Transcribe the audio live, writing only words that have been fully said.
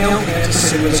Kansas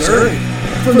City, Missouri.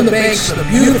 From the banks of the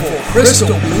beautiful crystal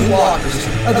blue waters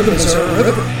of the Missouri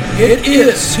River, it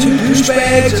is Two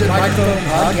Douchebags and a Microphone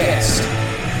Podcast.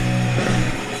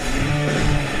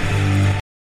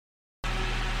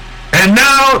 And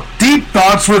now, Deep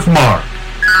Thoughts with Mark.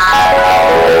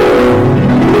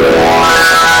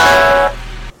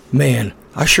 Man,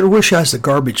 I sure wish I was the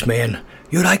garbage man.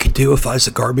 You know what I could do if I was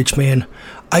the garbage man?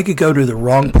 I could go to the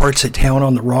wrong parts of town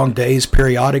on the wrong days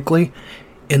periodically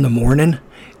in the morning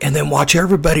and then watch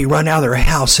everybody run out of their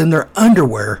house in their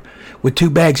underwear with 2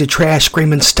 bags of trash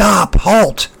screaming, "Stop!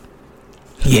 Halt!"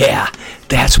 Yeah,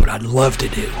 that's what I'd love to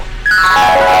do.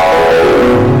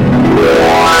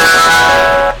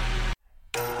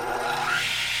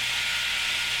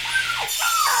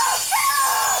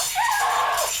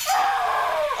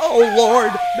 Oh,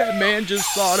 Lord, that man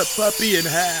just sawed a puppy in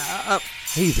half.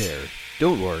 Hey there,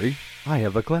 don't worry, I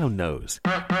have a clown nose.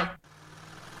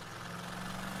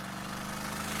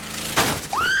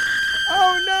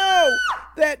 Oh, no!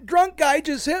 That drunk guy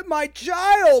just hit my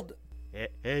child!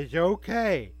 It's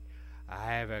okay. I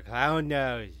have a clown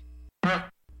nose. Clown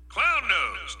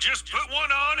nose. Just put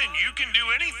one on and you can do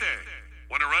anything.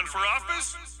 Want to run for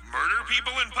office? Murder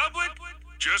people in public?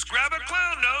 Just grab a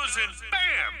clown nose and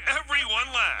bam!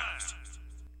 Everyone laughs.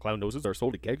 Clown noses are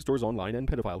sold at keg stores, online, and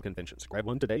pedophile conventions. Grab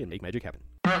one today and make magic happen.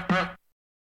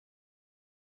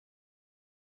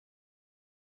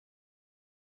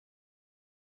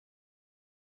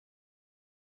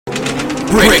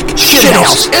 Brick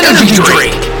Shithouse Energy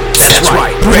Drink! That's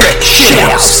right, Brick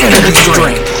Shithouse Energy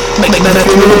Drink! Make that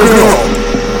little girl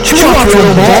chew off your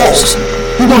own balls!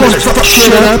 You want to fuck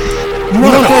shit up? You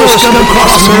want to force gun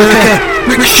across America?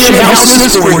 Brick Shithouse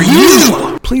is for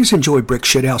you! Please enjoy Brick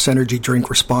Shithouse Energy Drink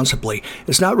responsibly.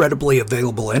 It's not readily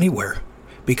available anywhere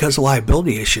because of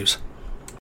liability issues.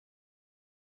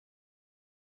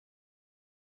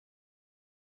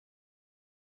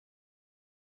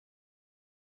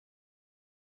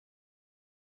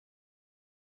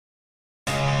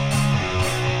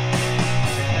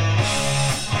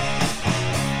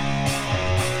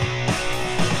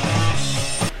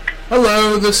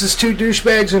 Hello, this is Two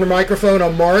Douchebags and a Microphone.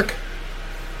 I'm Mark.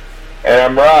 And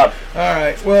I'm Rob.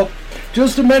 Alright, well,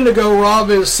 just a minute ago, Rob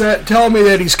is telling me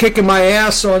that he's kicking my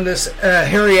ass on this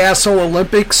hairy asshole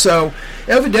Olympics, so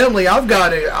evidently I've got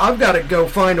to go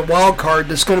find a wild card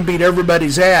that's going to beat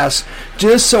everybody's ass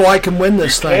just so I can win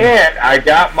this thing. Can't. I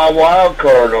got my wild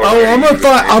card already. Oh,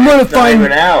 I'm going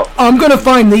to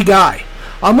find the guy.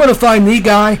 I'm going to find the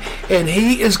guy, and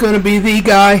he is going to be the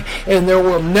guy, and there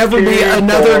will never be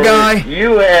another guy.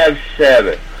 You have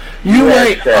 7. You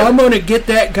wait. I'm going to get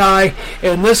that guy,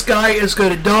 and this guy is going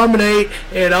to dominate,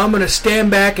 and I'm going to stand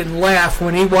back and laugh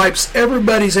when he wipes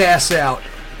everybody's ass out.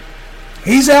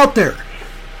 He's out there.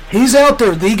 He's out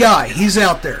there, the guy. He's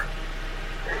out there.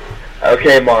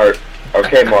 Okay, Mark.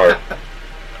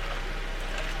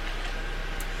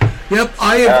 Yep,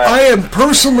 I am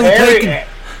personally taking...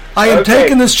 I am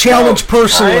taking this challenge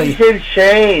personally. Times have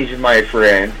changed, my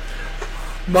friend.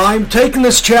 I'm taking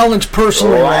this challenge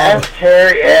personally, Rob. Last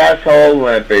hairy asshole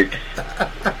Olympics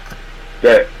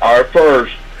that are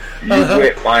first, you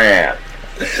whipped my ass.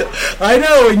 I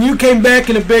know, and you came back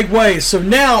in a big way, so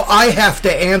now I have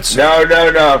to answer. No.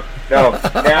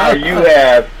 Now you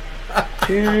have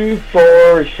 2,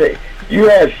 4, 6. You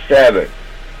have 7.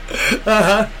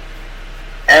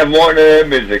 And one of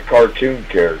them is a cartoon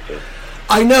character.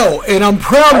 I know, and I'm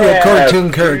proud of the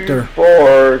cartoon character. 2,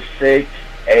 4, 6,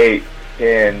 8,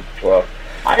 10, 12.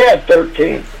 I had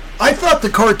 13. I thought the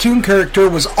cartoon character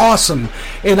was awesome,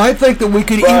 and I think that we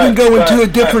could even go into a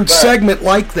different segment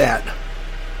like that.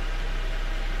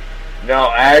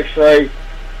 No, actually,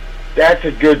 that's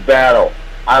a good battle.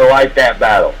 I like that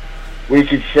battle. We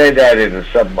could say that in the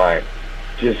submine.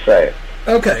 Just say it.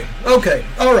 Okay,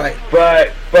 all right.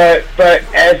 But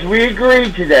as we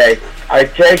agreed today, I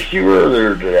texted you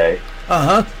earlier today.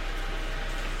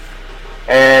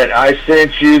 And I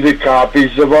sent you the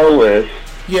copies of our list.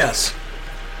 Yes.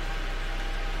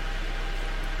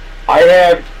 I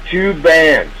have 2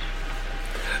 bands.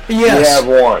 Yes.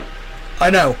 You have 1. I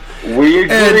know. We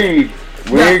agreed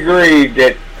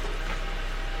that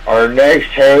our next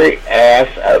hairy ass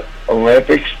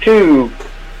Olympics 2,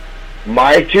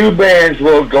 my 2 bands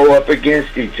will go up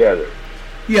against each other.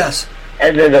 Yes.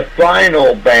 And then the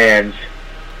final bands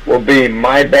will be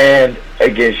my band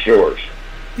against yours.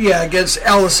 Yeah, against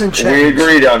Alice in Chains. We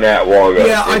agreed on that while ago.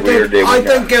 Yeah, I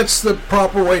think that's the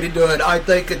proper way to do it. I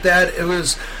think that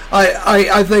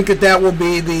will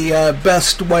be the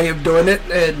best way of doing it.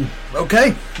 And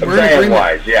okay, we're in agreement.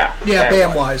 Band-wise, yeah. Yeah,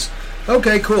 band-wise.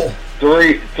 Okay, cool.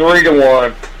 3 to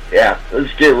 1. Yeah,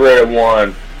 let's get rid of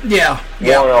 1. Yeah.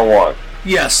 One-on-one.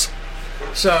 Yes.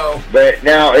 So. But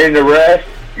now in the rest,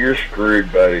 you're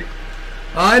screwed, buddy.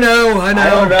 I know. I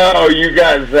don't know. You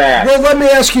got Zach. Well, let me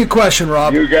ask you a question,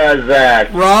 Rob. You got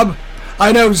Zach. Rob,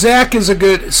 I know Zach is a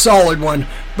good, solid one,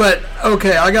 but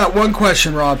okay, I got one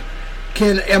question, Rob.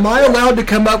 Am I allowed to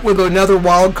come up with another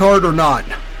wild card or not?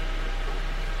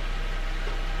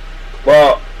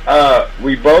 Well,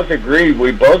 we both agree.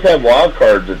 We both have wild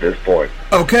cards at this point.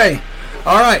 Okay.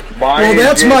 All right. Mine well,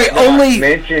 that's is my not only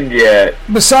mentioned yet.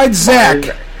 Besides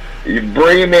Zach. You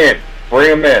bring him in.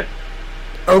 Bring him in.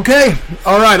 Okay.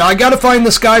 All right. I got to find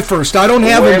this guy first. I don't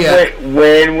have him yet.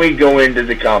 When we go into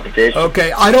the competition.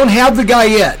 Okay. I don't have the guy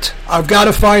yet. I've got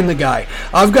to find the guy.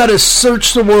 I've got to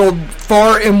search the world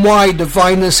far and wide to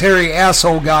find this hairy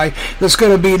asshole guy that's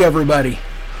going to beat everybody.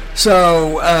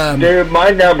 So, dude, my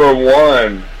number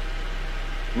one,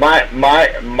 my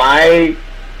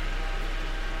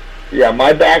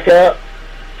backup.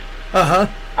 I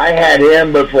had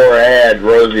him before I had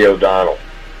Rosie O'Donnell.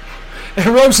 And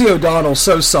Rosie O'Donnell's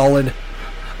so solid.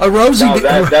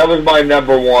 That was my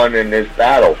number one in this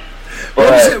battle.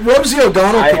 But Rosie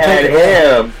O'Donnell. I had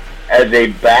him as a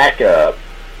backup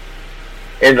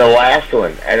in the last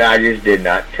one, and I just did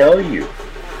not tell you.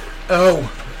 Oh,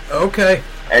 okay.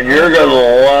 And you're gonna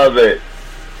love it.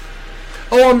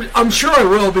 Oh, I'm sure I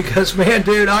will, because, man,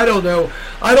 dude, I don't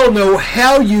know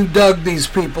how you dug these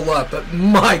people up, but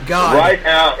my God.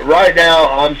 Right now,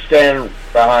 I'm standing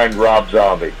behind Rob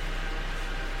Zombie.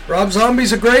 Rob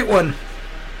Zombie's a great one.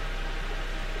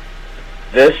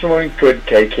 This one could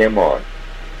take him on.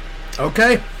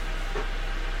 Okay.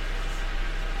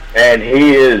 And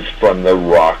he is from the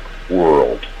rock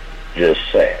world. Just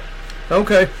saying.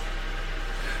 Okay.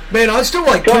 Man, I still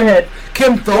like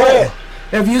Kim Thal. Go ahead.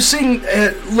 Have you seen,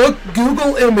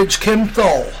 Google image Kim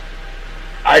Thal.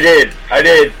 I did.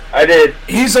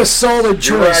 He's a solid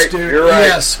choice, dude. You're right.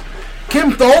 Yes.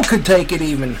 Kim Thal could take it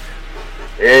even.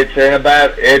 It's a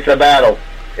battle. It's a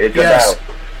battle.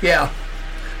 Yeah.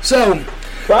 So,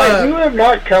 but you have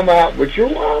not come out with your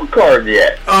wild card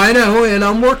yet. I know, and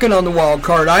I'm working on the wild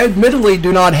card. I admittedly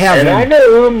do not have and him. I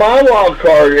know who my wild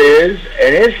card is,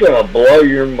 and it's going to blow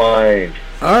your mind.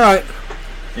 All right.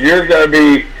 You're going to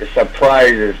be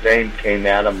surprised his name came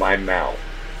out of my mouth.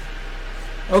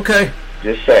 Okay.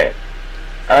 Just saying.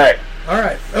 All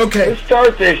right. Okay. Let's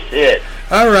start this shit.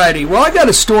 All righty. Well, I got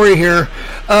a story here.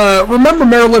 Remember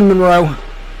Marilyn Monroe?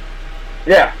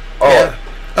 Yeah. Yeah.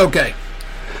 Okay.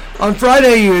 On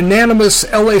Friday, a unanimous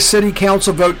LA City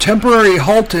Council vote temporarily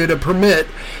halted a permit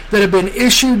that had been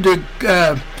issued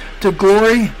to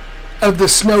Glory of the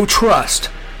Snow Trust,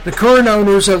 the current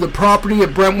owners of the property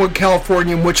at Brentwood,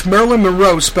 California, in which Marilyn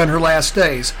Monroe spent her last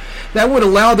days. That would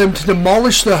allow them to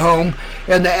demolish the home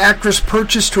and the actress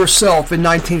purchased herself in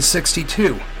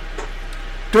 1962.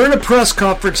 During a press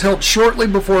conference held shortly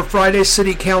before Friday's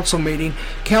City Council meeting,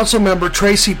 Councilmember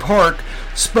Tracy Park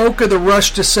spoke of the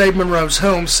rush to save Monroe's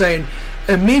home, saying,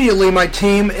 "Immediately my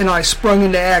team and I sprung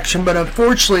into action, but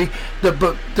unfortunately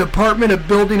the Department of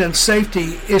Building and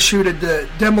Safety issued a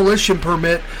demolition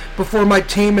permit before my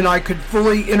team and I could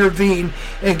fully intervene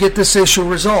and get this issue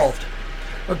resolved."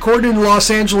 According to the Los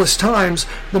Angeles Times,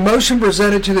 the motion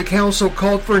presented to the council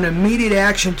called for an immediate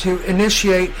action to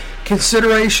initiate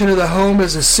consideration of the home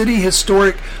as a city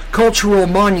historic cultural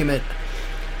monument.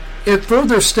 It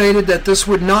further stated that this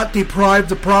would not deprive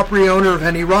the property owner of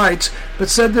any rights, but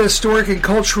said the historic and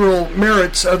cultural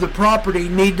merits of the property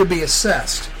need to be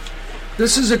assessed.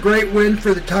 "This is a great win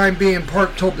for the time being,"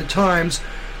 Park told the Times.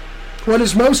 "What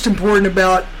is most important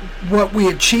about what we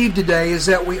achieved today is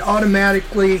that we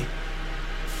automatically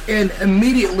and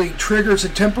immediately triggers a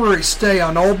temporary stay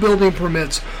on all building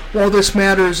permits while this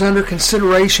matter is under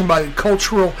consideration by the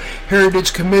Cultural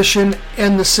Heritage Commission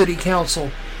and the City Council."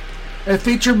 A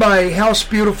feature by House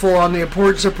Beautiful on the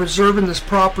importance of preserving this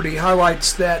property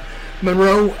highlights that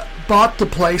Monroe bought the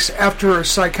place after a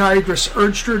psychiatrist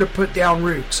urged her to put down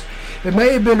roots. It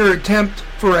may have been her attempt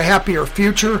for a happier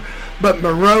future, but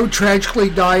Monroe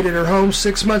tragically died at her home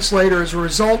 6 months later as a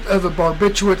result of a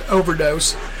barbiturate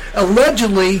overdose,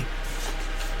 allegedly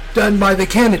done by the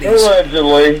Kennedys.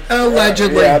 Allegedly.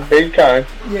 Yeah, big time.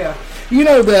 Yeah. You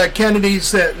know the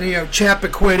Kennedys that,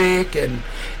 Chappaquiddick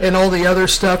and all the other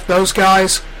stuff, those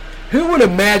guys? Who would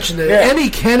imagine that any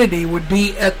Kennedy would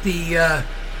be at the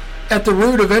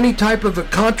root of any type of a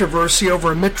controversy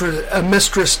over a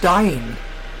mistress dying?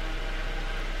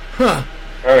 Huh.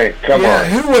 I mean, come on. Yeah,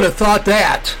 who would have thought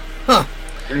that? Huh.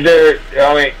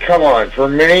 Come on. For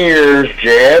many years,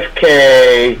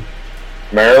 JFK,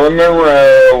 Marilyn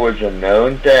Monroe was a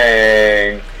known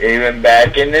thing, even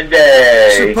back in the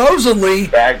day. Supposedly.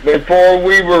 Back before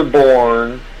we were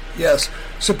born. Yes.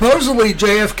 Supposedly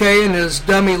JFK and his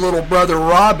dummy little brother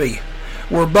Robbie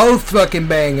were both fucking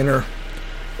banging her.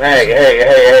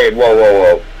 Hey,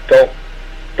 whoa.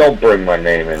 Don't bring my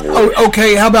name into this. Oh,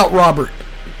 okay, how about Robert?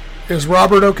 Is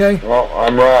Robert okay? Well,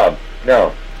 I'm Rob.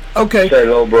 No. Okay. Say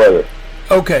little brother.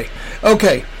 Okay.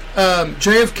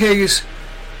 JFK's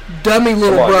dummy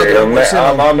little Come on, brother. dude.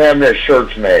 I'm having this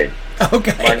shirts made.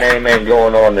 Okay. My name ain't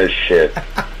going on this shit.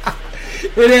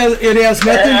 It has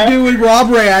nothing to do with Rob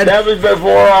Rad. That was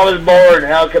before I was born.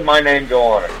 How could my name go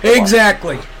on it? Come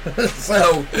exactly.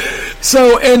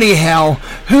 So anyhow,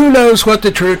 who knows what the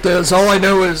truth is? All I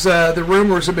know is the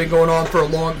rumors have been going on for a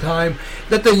long time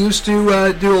that they used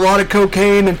to do a lot of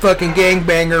cocaine and fucking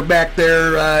gangbanger back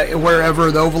there,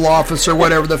 wherever, the Oval Office or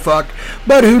whatever the fuck.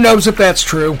 But who knows if that's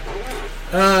true?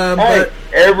 Everybody,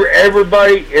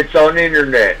 it's on the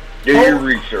internet. Do your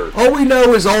research. All we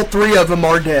know is all three of them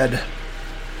are dead.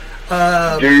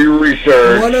 Do your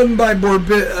research. One of them by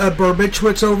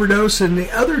barbiturates overdose, and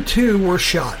the other two were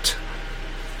shot.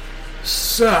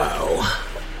 So,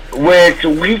 which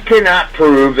we cannot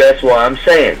prove. That's why I'm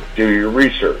saying, do your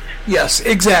research. Yes,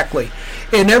 exactly.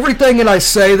 And everything that I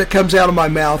say that comes out of my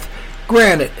mouth,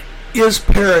 granted, is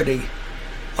parody.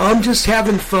 I'm just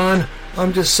having fun.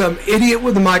 I'm just some idiot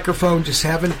with a microphone just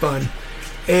having fun.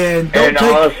 And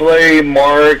honestly,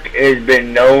 Mark has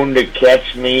been known to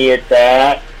catch me at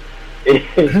that.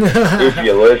 If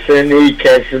you listen, he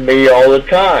catches me all the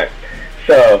time.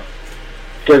 So,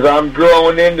 because I'm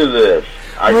growing into this,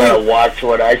 I gotta watch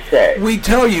what I say. We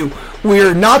tell you, we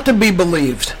are not to be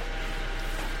believed.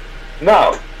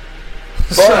 No.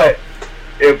 But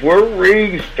if we're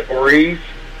reading stories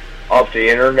off the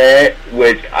internet,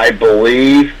 which I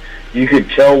believe you could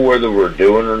tell whether we're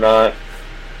doing or not.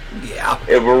 Yeah.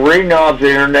 If we're reading off the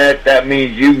internet, that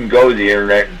means you can go to the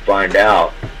internet and find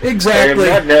out. Exactly. And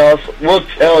if nothing else, we'll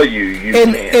tell you.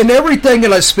 And everything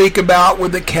that I speak about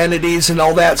with the Kennedys and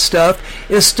all that stuff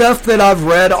is stuff that I've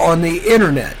read on the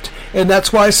internet. And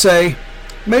that's why I say,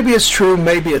 maybe it's true,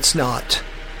 maybe it's not.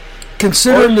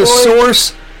 Considering the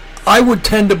source, I would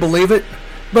tend to believe it,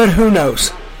 but who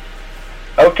knows?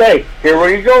 Okay, here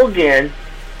we go again.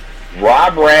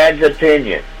 Rob Rad's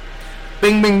opinion.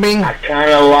 Bing, bing, bing. I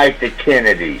kind of like the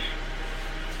Kennedys.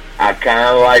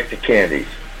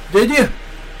 Did you?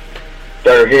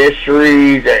 Their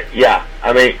history, yeah.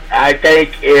 I mean, I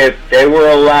think if they were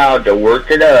allowed to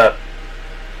work it up,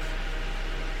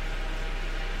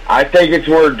 I think it's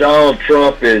where Donald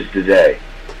Trump is today.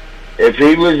 If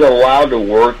he was allowed to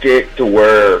work it to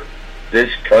where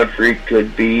this country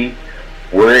could be,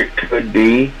 where it could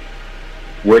be,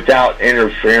 without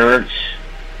interference,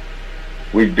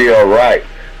 we'd be all right.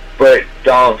 But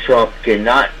Donald Trump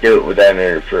cannot do it without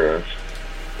interference.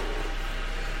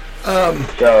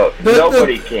 So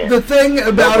nobody can. The thing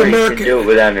about nobody American can do it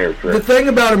without interference. The thing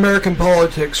about American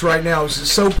politics right now is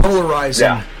it's so polarizing.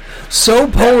 Yeah. So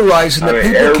polarizing that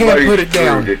people can't put it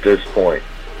down. At this point.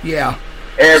 Yeah.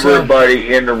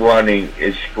 Everybody in the running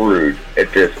is screwed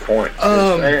at this point.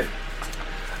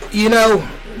 You know.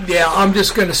 Yeah, I'm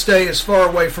just going to stay as far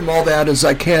away from all that as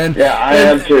I can. Yeah, I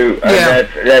am too. And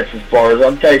that's as far as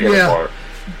I'm taking it for.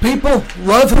 People,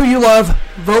 love who you love.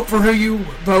 Vote for who you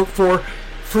vote for.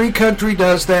 Free country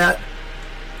does that.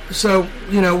 So,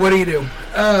 what do you do?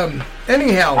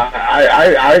 Anyhow.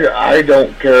 I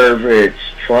don't care if it's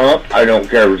Trump. I don't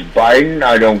care if it's Biden.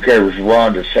 I don't care if it's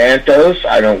Ron DeSantis.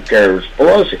 I don't care if it's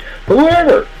Pelosi.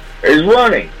 Whoever is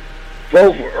running,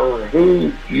 vote for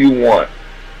who you want.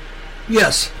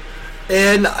 Yes,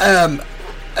 and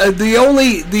the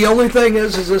only thing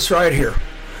is this right here: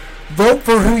 vote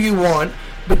for who you want,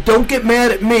 but don't get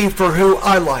mad at me for who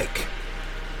I like.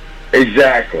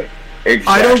 Exactly.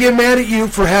 I don't get mad at you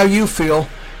for how you feel.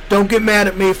 Don't get mad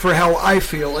at me for how I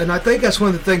feel. And I think that's one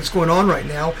of the things going on right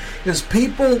now is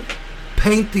people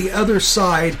paint the other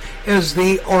side as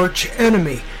the arch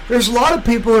enemy. There's a lot of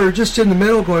people that are just in the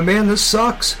middle going, man, this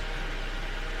sucks.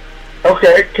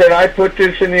 Okay, can I put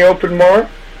this in the open, Mark?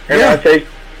 And I think...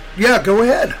 Yeah, go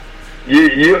ahead.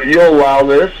 You allow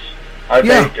this. I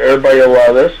think everybody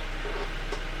allow this.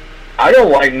 I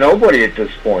don't like nobody at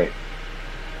this point.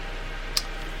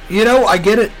 I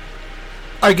get it.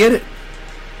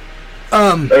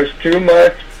 There's too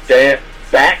much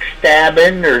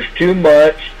backstabbing. There's too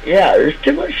much... Yeah, there's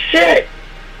too much shit.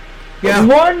 Yeah.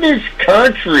 Run this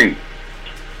country.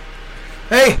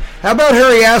 Hey, how about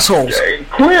hairy assholes?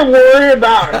 Quit worrying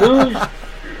about who's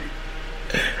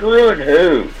screwing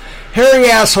who. Hairy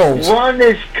assholes. Run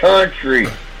this country.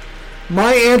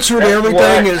 My answer to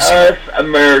everything is... us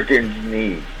Americans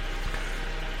need.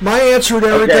 My answer to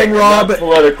everything, Rob... Not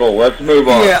political. Let's move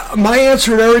on. Yeah, my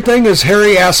answer to everything is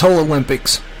hairy asshole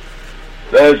Olympics.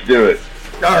 Let's do it.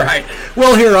 All right.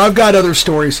 Well, here, I've got other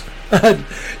stories.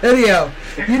 Anyhow,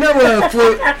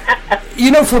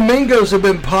 flamingos have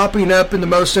been popping up in the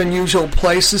most unusual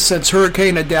places since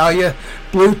Hurricane Idalia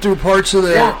blew through parts of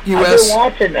the U.S. I've been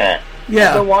watching that. Yeah.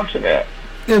 I've been watching that.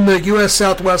 In the U.S.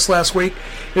 Southwest last week.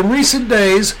 In recent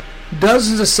days,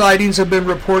 dozens of sightings have been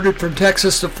reported from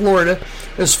Texas to Florida,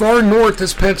 as far north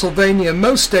as Pennsylvania, and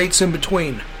most states in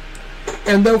between.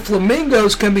 And though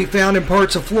flamingos can be found in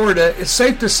parts of Florida, it's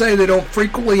safe to say they don't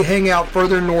frequently hang out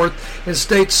further north in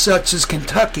states such as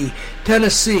Kentucky,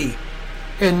 Tennessee,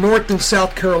 and North and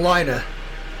South Carolina.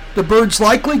 The birds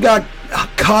likely got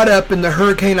caught up in the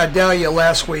Hurricane Idalia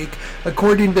last week,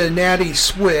 according to Natty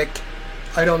Swick.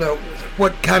 I don't know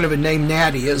what kind of a name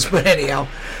Natty is, but anyhow,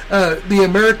 the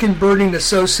American Birding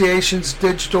Association's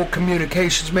digital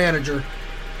communications manager.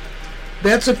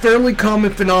 That's a fairly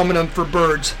common phenomenon for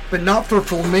birds, but not for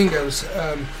flamingos.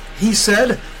 He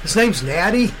said, his name's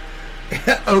Natty.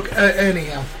 Okay,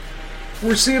 anyhow,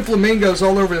 we're seeing flamingos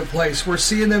all over the place. We're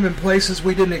seeing them in places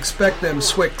we didn't expect them,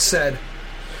 Swick said.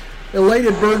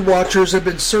 Elated bird watchers have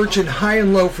been searching high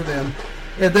and low for them.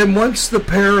 And then once the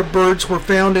pair of birds were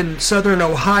found in southern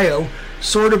Ohio,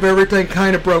 sort of everything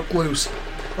kind of broke loose.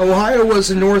 Ohio was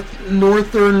the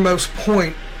northernmost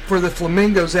point for the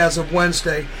flamingos as of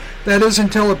Wednesday. That is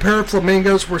until a pair of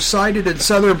flamingos were sighted in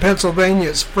southern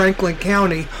Pennsylvania's Franklin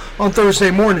County on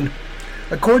Thursday morning.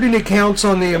 According to accounts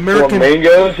on the American...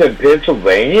 Flamingos in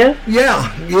Pennsylvania?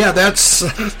 Yeah, that's...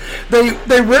 They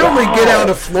rarely get out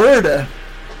of Florida.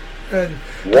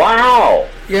 Wow!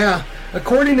 Yeah.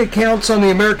 According to accounts on the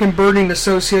American Birding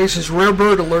Association's Rare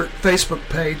Bird Alert Facebook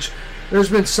page, there's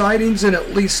been sightings in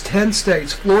at least 10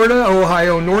 states: Florida,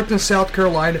 Ohio, North and South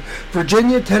Carolina,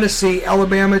 Virginia, Tennessee,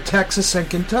 Alabama, Texas, and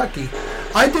Kentucky.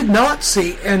 I did not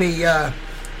see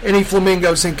any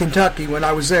flamingos in Kentucky when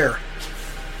I was there.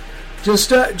 Just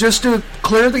to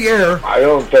clear the air. I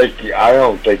don't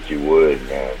think you would.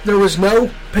 No. There was no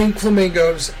pink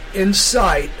flamingos in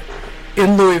sight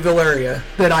in Louisville area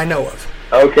that I know of.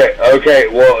 Okay.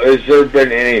 Well, has there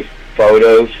been any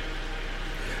photos?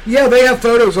 Yeah, they have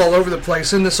photos all over the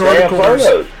place in this article. They have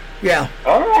photos. Yeah.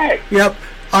 All right. Yep.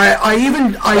 I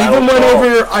even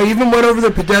went over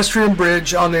the pedestrian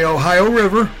bridge on the Ohio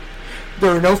River.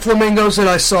 There are no flamingos that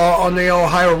I saw on the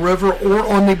Ohio River or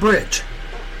on the bridge.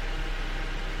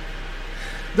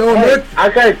 Hey, I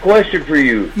got a question for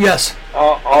you. Yes.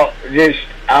 Just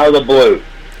out of the blue.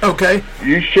 Okay.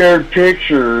 You shared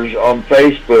pictures on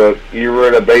Facebook. You were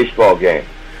at a baseball game.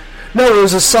 No, it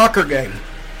was a soccer game.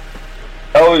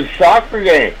 Oh, it was a soccer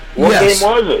game. What Yes. game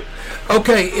was it?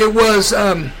 Okay, it was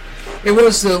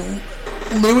the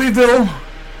Louisville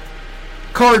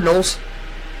Cardinals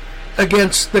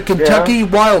against the Kentucky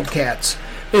Wildcats.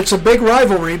 It's a big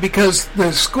rivalry because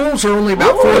the schools are only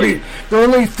about 40. They're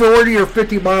only 40 or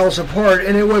 50 miles apart,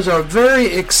 and it was a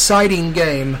very exciting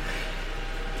game.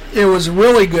 It was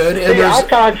really good. And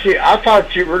See, I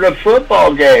thought you were at a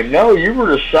football game. No, you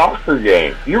were at a soccer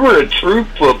game. You were at a true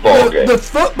football game. The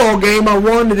football game I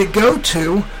wanted to go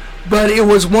to, but it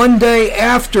was one day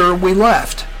after we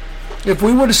left. If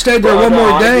we would have stayed there one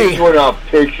more day... I just went off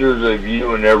pictures of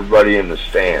you and everybody in the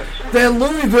stands. That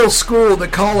Louisville school, the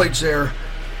college there,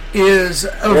 is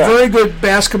a very good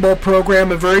basketball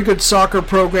program, a very good soccer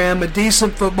program, a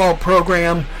decent football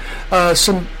program,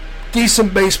 some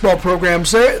decent baseball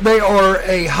programs. They are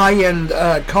a high-end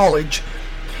college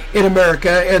in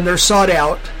America, and they're sought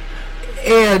out.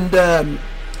 And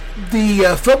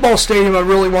the football stadium I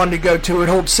really wanted to go to, it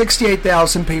holds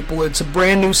 68,000 people. It's a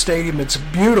brand new stadium. It's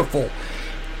beautiful.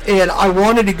 And I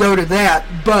wanted to go to that,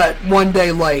 but one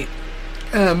day late.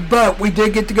 But we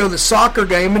did get to go to the soccer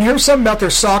game, and here's something about their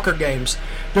soccer games.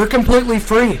 They're completely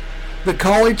free. The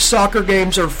college soccer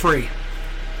games are free.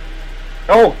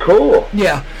 Oh, cool.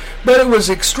 Yeah, but it was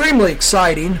extremely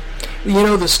exciting. You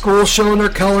know, the school showing their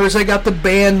colors. They got the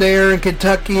band there, and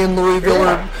Kentucky and Louisville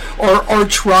are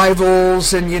arch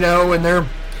rivals, and they're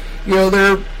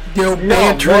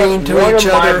bantering to each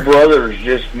other. One of my brothers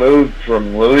just moved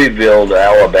from Louisville to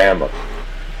Alabama.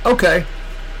 Okay.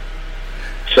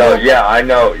 So I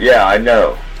know.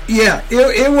 Yeah,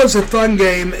 it was a fun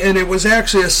game, and it was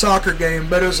actually a soccer game,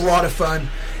 but it was a lot of fun.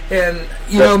 And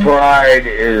the pride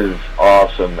is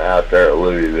awesome out there at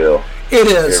Louisville. It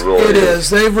is. It is.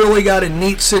 They've really got a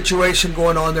neat situation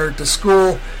going on there at the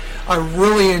school. I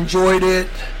really enjoyed it.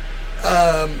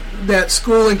 That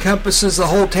school encompasses the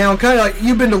whole town. Kind of like,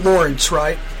 you've been to Lawrence,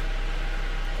 right?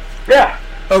 Yeah.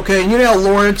 Okay, and you know how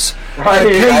Lawrence,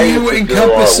 KU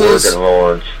encompasses... I work in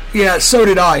Lawrence. Yeah, so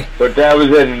did I. But that was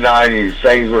in the 90s.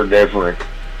 Things were different.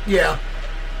 Yeah.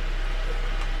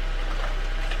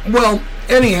 Well,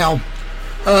 anyhow,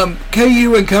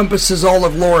 KU encompasses all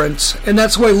of Lawrence, and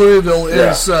that's the way Louisville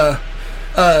is. The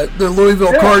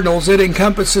Louisville Cardinals, it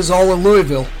encompasses all of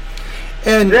Louisville.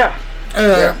 And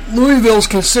Louisville's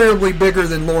considerably bigger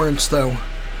than Lawrence, though.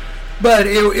 But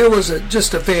it was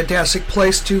just a fantastic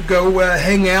place to go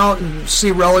hang out and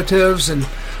see relatives and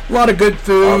a lot of good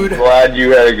food. I'm glad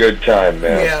you had a good time,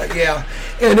 man. Yeah.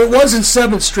 And it wasn't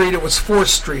 7th Street, it was 4th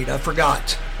Street. I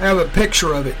forgot. I have a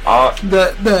picture of it.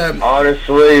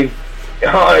 Honestly,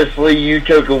 you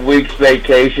took a week's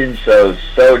vacation, so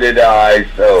did I.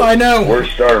 So I know. We're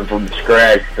starting from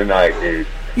scratch tonight, dude.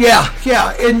 Yeah,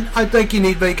 and I think you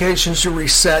need vacations to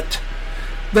reset.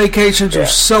 Vacations are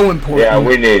so important. Yeah,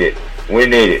 we need it. We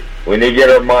need to get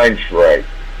our minds right.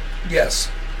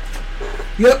 Yes.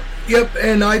 Yep.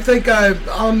 And I think I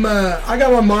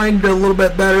got my mind a little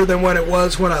bit better than what it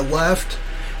was when I left.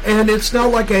 And it's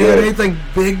not like I had anything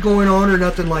big going on or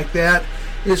nothing like that.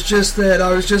 It's just that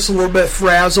I was just a little bit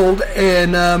frazzled,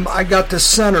 and I got to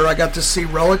center. I got to see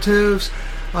relatives.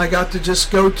 I got to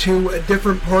just go to a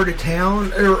different part of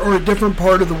town or a different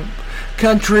part of the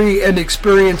country and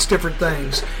experience different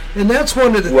things. And that's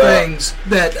one of the things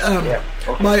that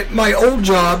my old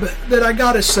job that I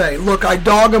got to say. Look, I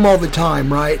dog them all the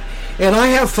time, right? And I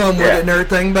have fun with it and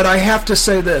everything, but I have to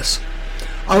say this.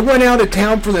 I went out of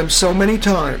town for them so many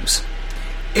times.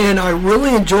 And I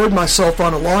really enjoyed myself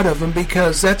on a lot of them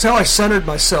because that's how I centered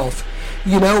myself.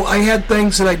 You know, I had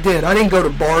things that I did. I didn't go to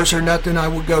bars or nothing. I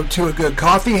would go to a good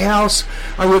coffee house.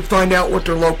 I would find out what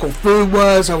their local food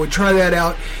was. I would try that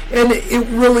out. And it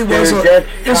really was a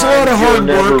lot of hard work.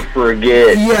 Never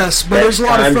forget. Yes, but it was a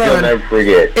lot of fun. You'll never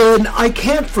forget. And I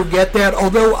can't forget that,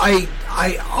 although I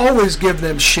always give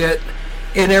them shit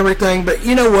and everything. But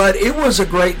you know what? It was a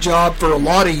great job for a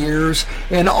lot of years.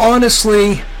 And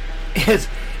honestly,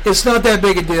 it's not that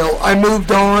big a deal. I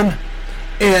moved on,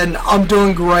 and I'm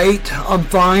doing great. I'm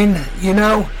fine, you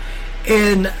know.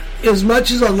 And as much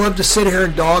as I love to sit here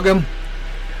and dog them,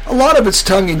 a lot of it's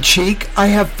tongue-in-cheek. I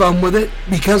have fun with it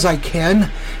because I can,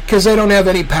 because they don't have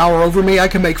any power over me. I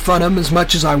can make fun of them as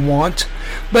much as I want.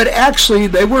 But actually,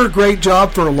 they were a great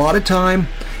job for a lot of time,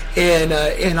 and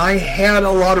I had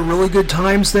a lot of really good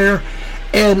times there.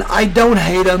 And I don't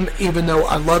hate them, even though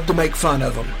I love to make fun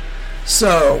of them.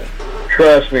 So...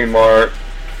 Trust me, Mark.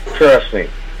 Trust me.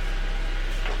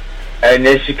 And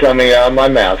this is coming out of my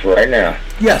mouth right now.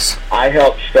 Yes. I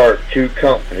helped start 2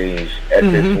 companies at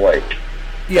this lake.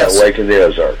 Yes. At Lake of the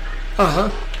Ozark. Uh-huh.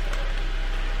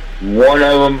 One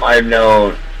of them I've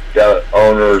known the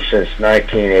owner since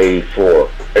 1984,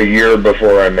 a year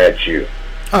before I met you.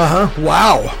 Uh-huh.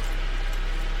 Wow.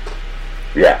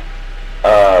 Yeah.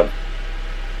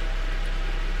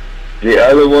 The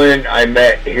other one I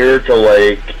met here at the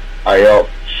lake. I helped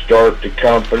start the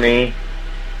company.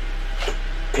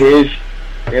 His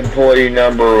employee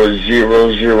number was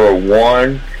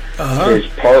 001. His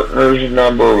partner's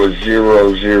number was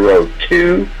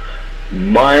 002.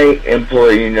 My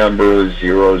employee number was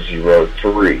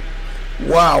 003.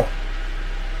 Wow.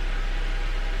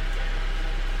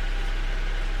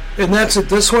 And that's it,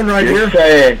 this one right here?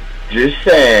 Just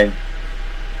saying,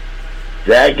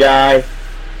 that guy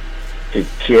could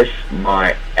kiss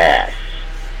my ass.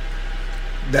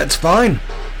 That's fine.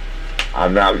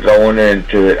 I'm not going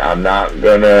into it. I'm not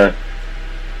gonna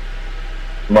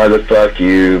motherfuck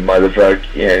you,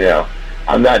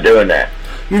 I'm not doing that.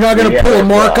 You're not gonna pull a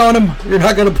Mark on him? You're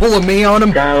not gonna pull a me on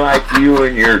him? Kind of like you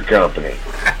and your company.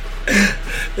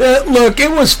 Look,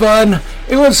 it was fun.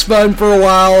 It was fun for a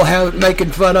while,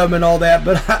 making fun of him and all that,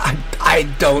 but I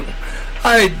can't do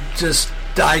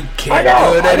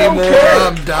it anymore.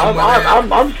 I'm done with it. I'm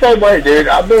the same way, dude.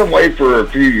 I've been away for a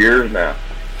few years now.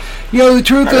 You know, the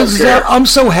truth is that I'm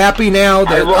so happy now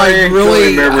that I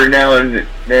really every now and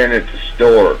then at the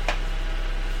store.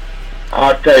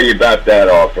 I'll tell you about that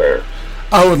off air.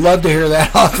 I would love to hear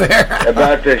that off air.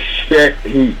 About the shit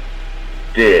he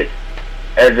did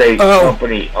as a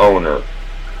company owner.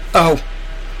 Oh,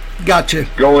 gotcha.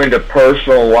 Go into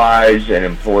personal lives and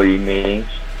employee meetings.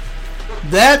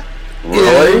 That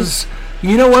is...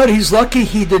 You know what? He's lucky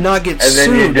he did not get sued.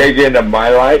 And then you dig into my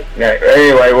life.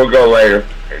 Anyway, we'll go later.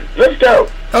 Let's go.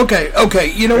 Okay.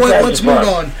 You know what? Let's move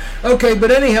on. Okay,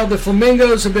 but anyhow, the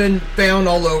flamingos have been found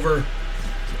all over.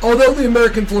 Although the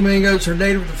American flamingos are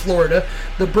native to Florida,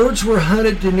 the birds were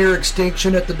hunted to near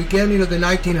extinction at the beginning of the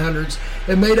 1900s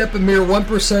and made up a mere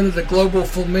 1% of the global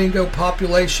flamingo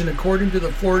population, according to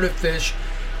the Florida Fish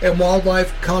and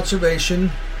Wildlife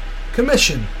Conservation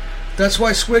Commission. That's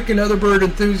why Swick and other bird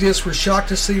enthusiasts were shocked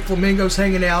to see flamingos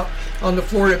hanging out on the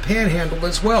Florida Panhandle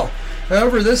as well.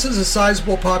 However, this is a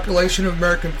sizable population of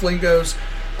American flamingos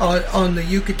on the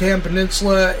Yucatan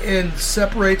Peninsula and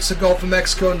separates the Gulf of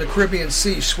Mexico and the Caribbean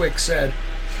Sea, Swick said.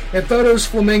 In photos,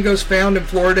 flamingos found in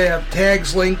Florida have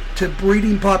tags linked to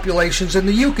breeding populations in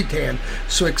the Yucatan,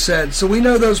 Swick said. So we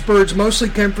know those birds mostly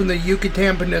came from the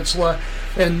Yucatan Peninsula,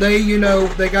 and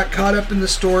they got caught up in the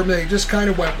storm. They just kind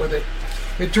of went with it.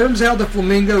 In terms of how the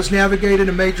flamingos navigated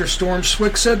a major storm,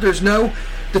 Swick said there's no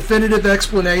definitive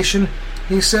explanation.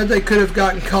 He said they could have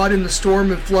gotten caught in the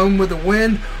storm and flown with the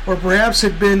wind, or perhaps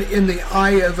had been in the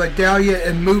eye of a dahlia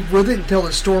and moved with it until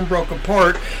the storm broke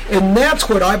apart. And that's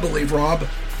what I believe, Rob.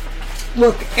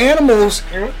 Look, animals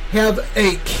have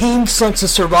a keen sense of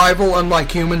survival,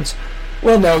 unlike humans.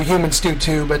 Well, no, humans do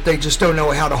too, but they just don't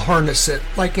know how to harness it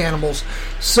like animals.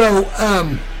 So,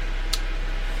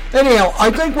 anyhow, I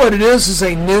think what it is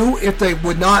they knew if they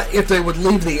would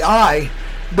leave the eye,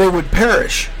 they would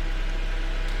perish.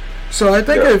 So I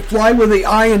think they'd fly with the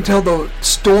eye until the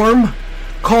storm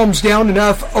calms down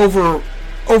enough over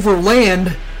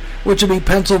land, which would be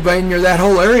Pennsylvania, that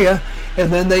whole area,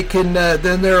 and then they can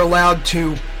then they're allowed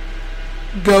to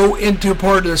go into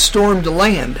part of the storm to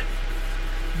land.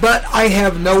 But I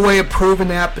have no way of proving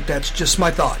that, but that's just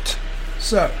my thought.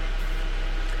 So,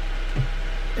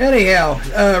 anyhow,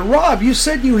 Rob, you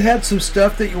said you had some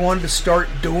stuff that you wanted to start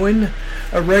doing,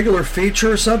 a regular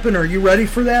feature or something. Are you ready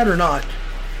for that or not?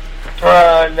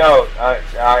 No,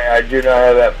 I do not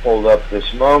have that pulled up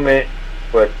this moment,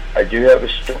 but I do have a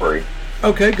story.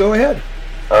 Okay, go ahead.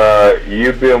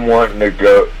 You've been running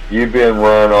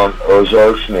on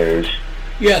Ozarks News.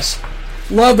 Yes.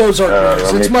 Love Ozark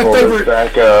News. It's my favorite.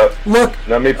 Back up. Look,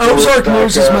 Let me pull Ozark it back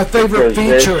News is my favorite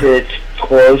feature. This hits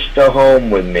close to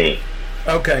home with me.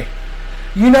 Okay.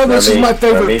 You know this is my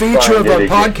favorite feature of our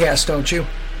podcast, don't you?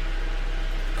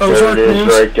 Ozark There it is,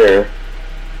 News. right there.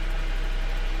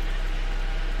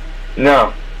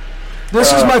 No.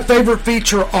 This is my favorite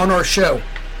feature on our show.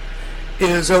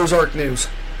 Is Ozark News.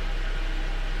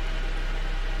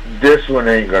 This one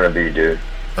ain't gonna be, dude.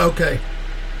 Okay.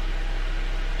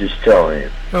 Just telling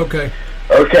you. Okay.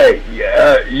 Okay,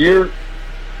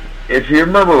 if you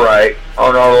remember right,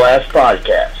 on our last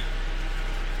podcast,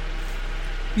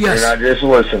 Yes. and I just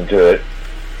listened to it,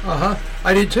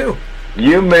 I did too.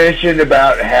 you mentioned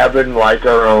about having like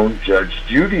our own Judge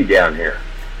Judy down here.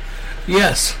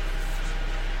 Yes.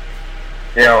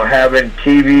 You know, having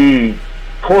TV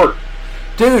court.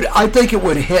 Dude, I think it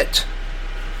would hit.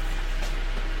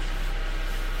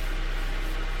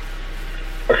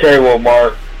 Okay, well,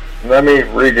 Mark, let me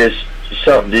read this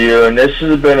something to you, and this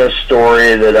has been a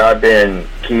story that I've been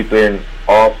keeping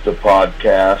off the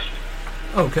podcast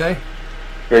Okay.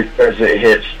 because it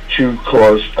hits too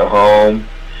close to home.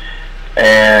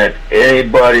 And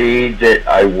anybody that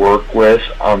I work with,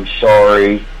 I'm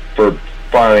sorry for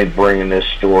finally bringing this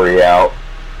story out.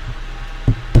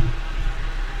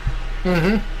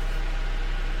 I'll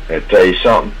tell you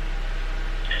something.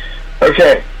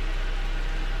 Okay.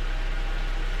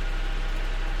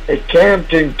 A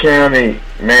Camden County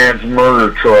man's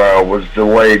murder trial was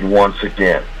delayed once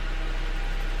again.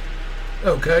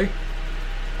 Okay.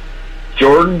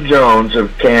 Jordan Jones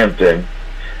of Camden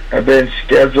had been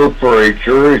scheduled for a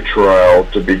jury trial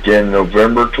to begin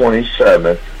November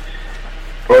 27th,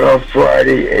 but on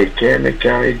Friday, a Camden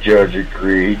County judge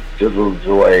agreed to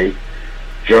delay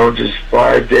Jones's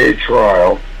 5-day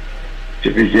trial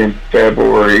to begin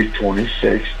February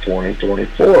 26,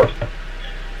 2024.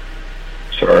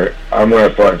 Sorry, I'm going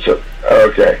to find some.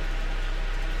 Okay.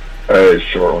 It's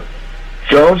short one.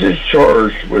 Jones is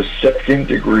charged with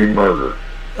second-degree murder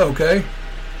Okay.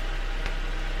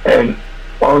 and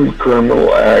armed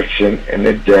criminal action in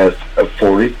the death of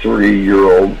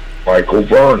 43-year-old Michael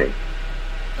Varney.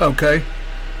 Okay.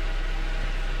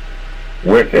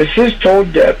 Witnesses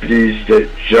told deputies that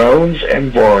Jones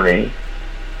and Varney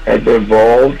had been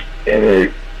involved in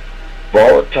a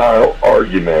volatile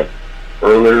argument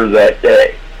earlier that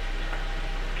day.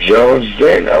 Jones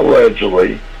then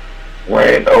allegedly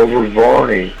ran over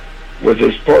Varney with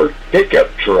his parked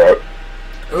pickup truck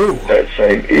that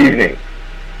same evening.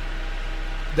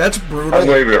 That's brutal. I'm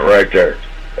leaving it right there.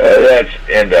 That's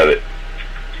the end of it.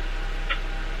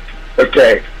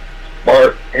 Okay,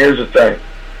 Mark, here's the thing.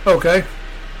 Okay.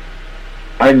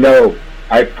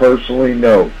 I personally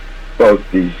know both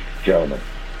these gentlemen.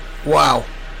 Wow.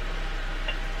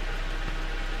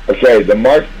 Okay, the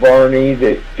Mark Varney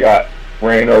that got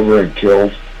ran over and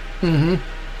killed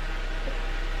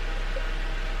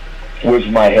was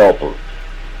my helper.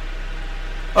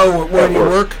 Oh, where do you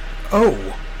work?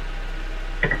 Oh.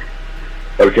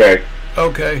 Okay.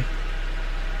 Okay.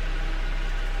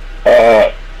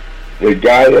 The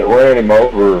guy that ran him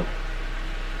over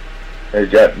has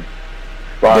got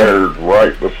fired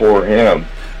right before him.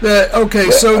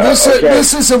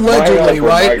 This is allegedly,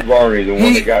 right? Mike Varney, the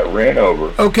one that got ran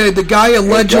over. Okay, the guy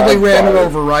allegedly ran him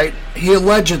over, right? He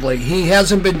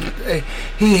hasn't been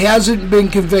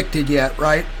convicted yet,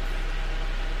 right?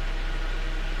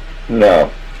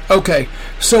 No. Okay,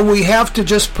 so we have to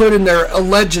just put in there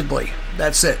allegedly.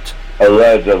 That's it.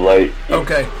 Allegedly.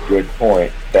 Okay. Good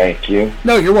point. Thank you.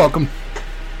 No, you're welcome.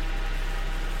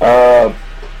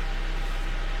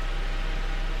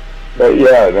 But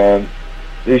yeah, man,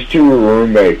 these two were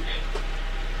roommates.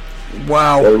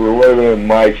 Wow. They were living in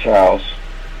Mike's house.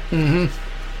 Mm-hmm.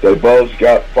 They both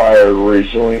got fired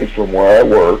recently from where I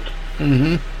work.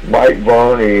 Mm-hmm. Mike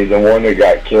Varney, the one that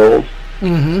got killed,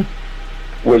 mm-hmm.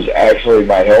 was actually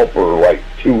my helper like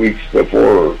 2 weeks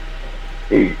before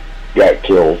he got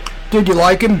killed. Did you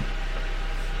like him?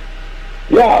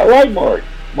 Yeah, I like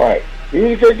Mike.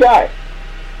 He's a good guy.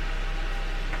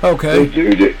 Okay. The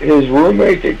dude, his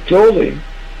roommate that killed him,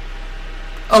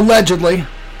 allegedly,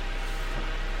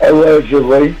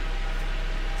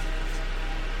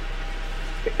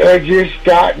 had just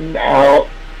gotten out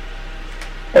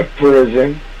of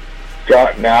prison,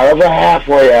 gotten out of a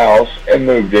halfway house, and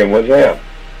moved in with him.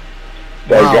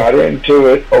 They got into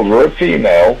it over a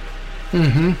female.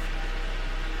 Mm-hmm.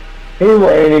 He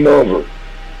ran him over.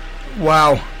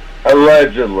 Wow.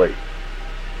 Allegedly.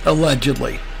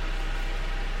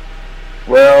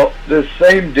 Well, this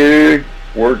same dude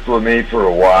worked with me for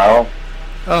a while.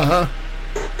 Uh-huh.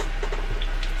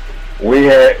 We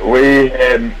had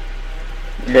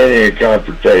many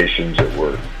confrontations at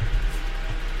work.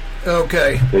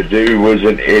 Okay. The dude was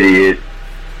an idiot.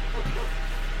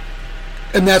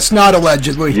 And that's not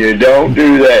allegedly. You don't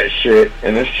do that shit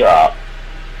in a shop.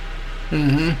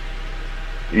 Mm-hmm.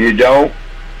 You don't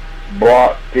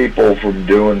block people from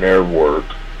doing their work.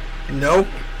 Nope.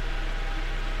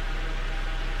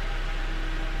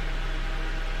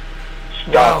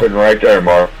 Stopping right there,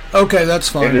 Mark. Okay, that's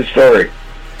fine. End of story.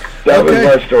 That was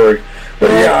my story.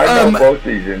 But yeah, I know both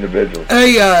these individuals.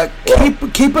 Hey,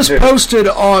 keep us posted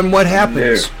on what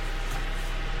happens.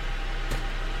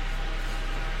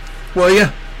 Will you?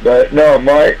 But no,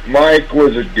 Mike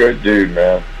was a good dude,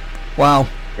 man. Wow.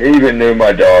 He even knew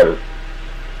my daughter.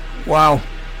 Wow.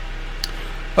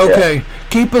 Okay, yeah.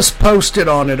 Keep us posted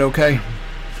on it, okay?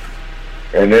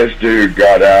 And this dude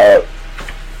got out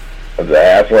of the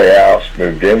halfway house,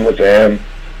 moved in with him,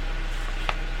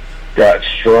 got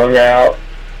strung out,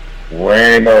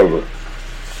 ran him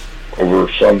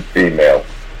over some female.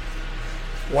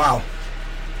 Wow.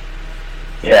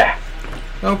 Yeah.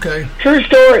 Okay. True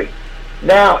story.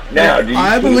 Now, do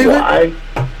you see why?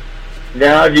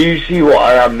 Now, do you see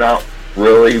why I'm not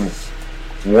really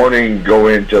wanting to go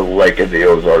into Lake of the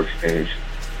Ozarks news?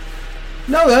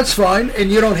 No, that's fine,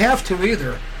 and you don't have to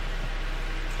either.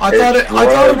 I thought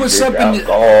it was something.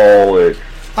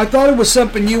 I thought it was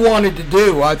something you wanted to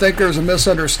do. I think there's a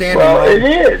misunderstanding. Well, it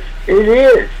is. It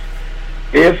is.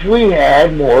 If we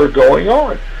had more going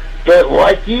on, but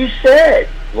like you said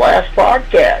last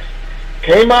podcast,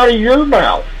 came out of your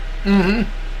mouth.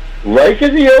 Mm-hmm. Lake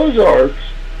of the Ozarks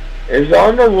is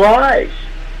on the rise.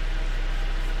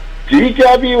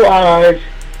 DWIs,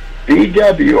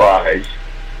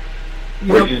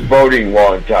 which is voting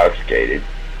while intoxicated,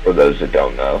 for those that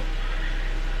don't know,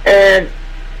 and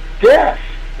death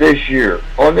this year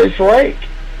on this lake.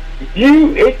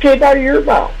 It came out of your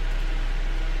mouth.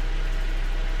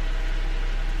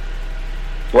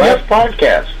 Last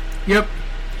podcast. Yep.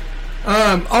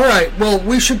 All right. Well,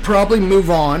 we should probably move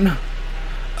on.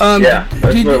 Let's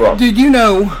move on. Did you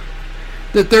know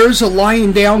that there's a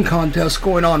lying down contest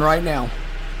going on right now?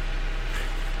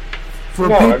 For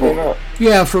people, I did not.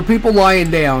 Yeah, for people lying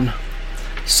down.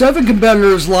 7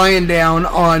 competitors lying down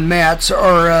on mats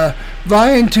are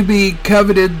vying to be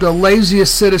coveted the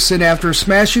laziest citizen after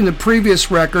smashing the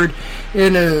previous record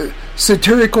in a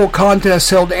satirical contest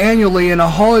held annually in a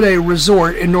holiday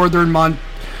resort in northern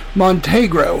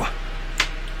Montenegro.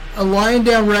 A lying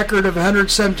down record of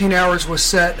 117 hours was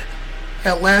set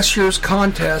at last year's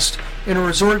contest in a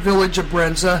resort village of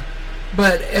Brenza,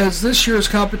 but as this year's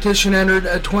competition entered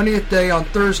a 20th day on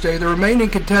Thursday, the remaining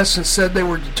contestants said they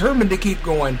were determined to keep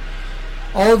going.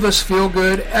 All of us feel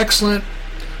good, excellent,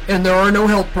 and there are no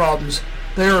health problems.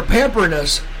 They are pampering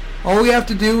us. All we have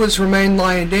to do is remain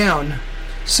lying down,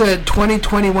 said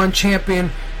 2021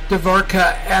 champion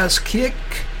Devarka Askizik,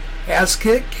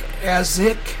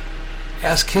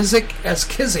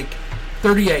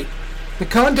 38. The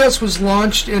contest was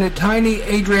launched in a tiny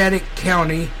Adriatic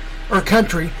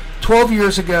country 12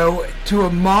 years ago to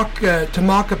mock a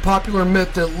popular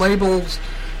myth that labels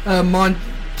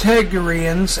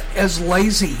Montenegrins as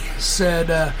lazy,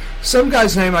 said some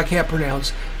guy's name I can't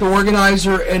pronounce, the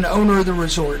organizer and owner of the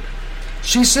resort.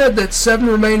 She said that 7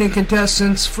 remaining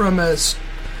contestants from a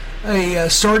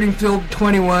starting field of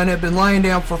 21 have been lying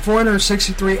down for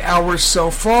 463 hours so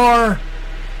far.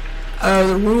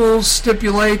 The rules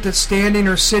stipulate that standing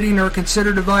or sitting are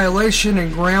considered a violation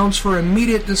and grounds for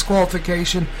immediate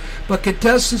disqualification, but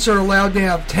contestants are allowed to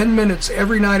have 10 minutes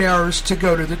every 9 hours to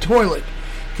go to the toilet.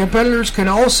 Competitors can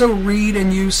also read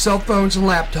and use cell phones and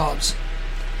laptops.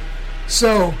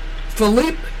 So,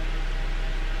 Filip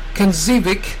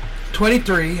Kanzevic,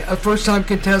 23, a first-time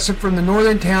contestant from the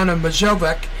northern town of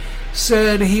Mazovic,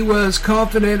 said he was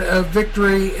confident of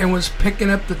victory and was picking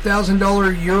up the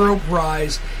 $1,000 Euro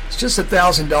prize. It's just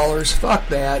 $1,000. Fuck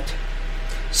that.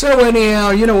 So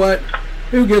anyhow, you know what?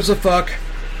 Who gives a fuck?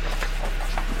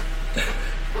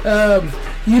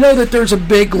 You know that there's a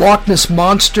big Loch Ness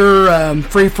Monster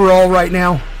free-for-all right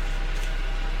now?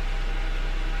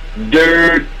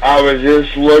 Dude, I was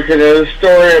just looking at a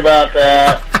story about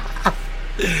that.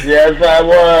 Yes, I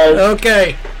was.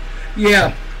 Okay.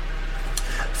 Yeah.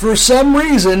 For some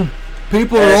reason,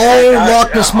 people are all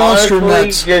Loch Ness Monster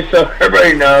nuts. Just so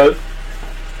everybody knows,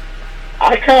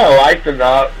 I kind of like the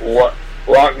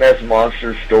Loch Ness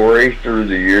Monster story through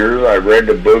the years. I read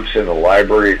the books in the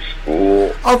library at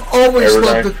school. I've always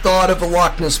loved the thought of a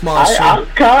Loch Ness Monster. I'm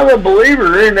kind of a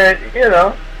believer in that, you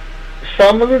know,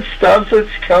 some of the stuff that's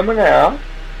coming out,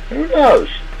 who knows?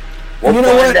 We'll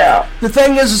find out. The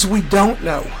thing is we don't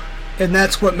know. And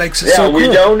that's what makes it so cool. Yeah,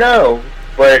 we don't know.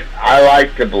 But I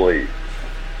like to believe.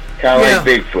 Kind of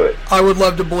like Bigfoot. I would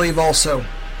love to believe also.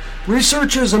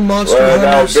 Researchers and monster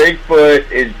hunters... Now,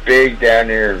 Bigfoot is big down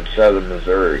here in southern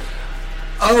Missouri.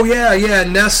 Oh, yeah,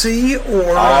 Nessie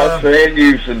or... I'll send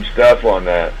you some stuff on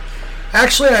that.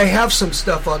 Actually, I have some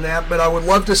stuff on that, but I would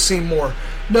love to see more.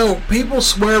 No, people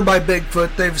swear by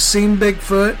Bigfoot. They've seen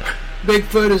Bigfoot.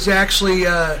 Bigfoot is actually...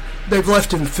 they've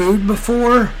left him food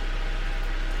before.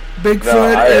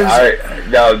 Bigfoot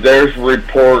No, there's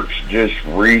reports just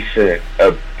recent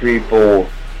of people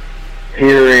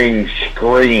hearing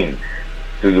screams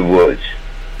through the woods.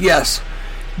 Yes.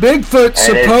 Bigfoot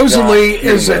supposedly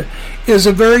is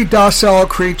a very docile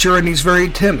creature, and he's very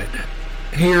timid.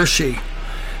 He or she.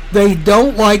 They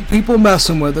don't like people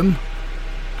messing with him.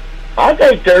 I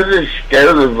think they're as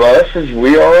scared of us as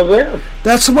we are of them.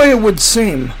 That's the way it would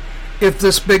seem. If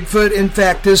this Bigfoot, in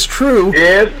fact, is true.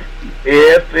 If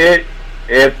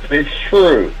it's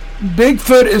true.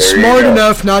 Bigfoot is smart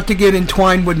enough not to get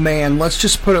entwined with man. Let's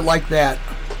just put it like that.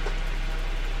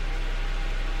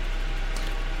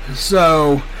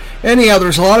 So, anyhow,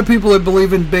 there's a lot of people that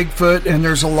believe in Bigfoot, and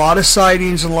there's a lot of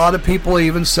sightings, a lot of people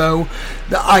even so.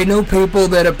 I know people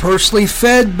that have personally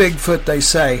fed Bigfoot, they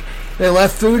say. They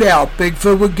left food out.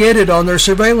 Bigfoot would get it on their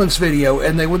surveillance video,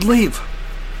 and they would leave.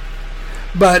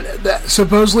 But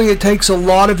supposedly it takes a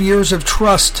lot of years of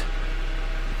trust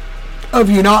of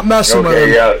you not messing with them.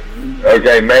 Yeah.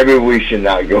 Okay, maybe we should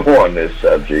not go on this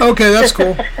subject. Okay, that's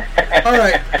cool. All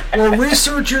right. Well,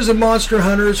 researchers and monster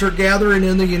hunters are gathering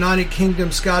in the United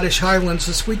Kingdom Scottish Highlands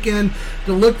this weekend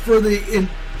to look for the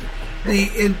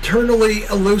internally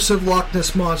elusive Loch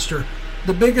Ness Monster,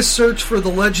 the biggest search for the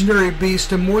legendary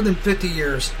beast in more than 50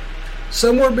 years.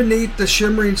 Somewhere beneath the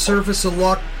shimmering surface of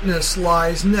Loch Ness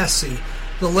lies Nessie,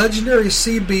 the legendary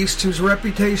sea beast whose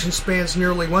reputation spans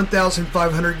nearly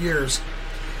 1,500 years.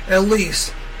 At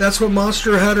least, that's what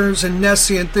monster hunters and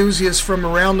Nessie enthusiasts from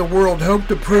around the world hope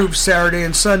to prove Saturday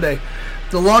and Sunday.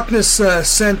 The Loch Ness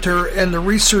Center and the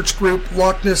research group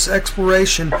Loch Ness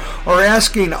Exploration are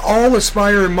asking all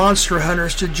aspiring monster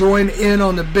hunters to join in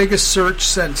on the biggest search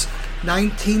since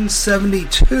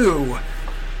 1972.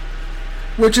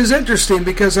 Which is interesting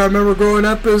because I remember growing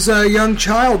up as a young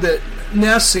child that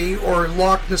Nessie, or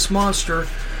Loch Ness Monster,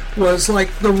 was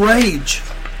like the rage.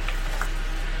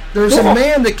 There's a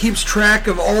man that keeps track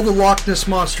of all the Loch Ness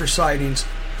Monster sightings.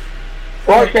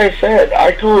 Like I said,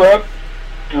 I grew up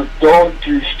going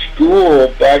through school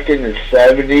back in the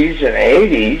 70s and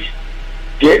 80s,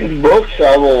 getting books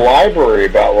out of the library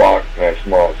about Loch Ness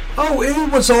Monster. Oh,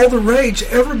 it was all the rage.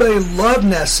 Everybody loved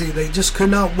Nessie. They just could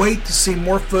not wait to see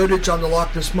more footage on the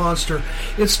Loch Ness Monster.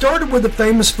 It started with the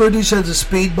famous footage of the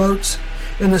speedboats,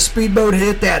 and the speedboat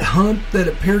hit that hump that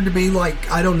appeared to be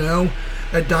like, I don't know,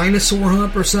 a dinosaur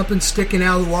hump or something sticking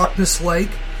out of the Loch Ness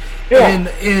Lake, and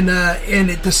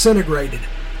it disintegrated.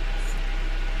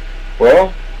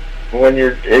 Well,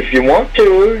 if you want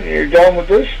to, and you're done with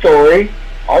this story,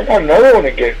 I got another one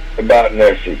to get about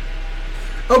Nessie.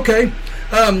 Okay.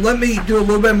 Let me do a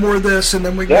little bit more of this, and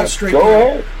then we go straight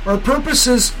to it. Our purpose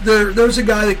is, there's a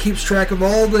guy that keeps track of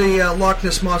all the Loch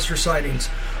Ness Monster sightings.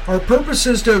 Our purpose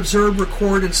is to observe,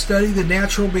 record, and study the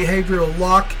natural behavior of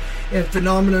loch and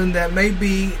phenomenon that may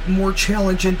be more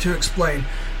challenging to explain.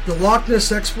 The Loch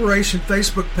Ness Exploration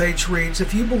Facebook page reads,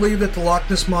 if you believe that the Loch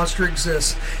Ness Monster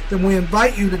exists, then we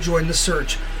invite you to join the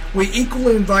search. We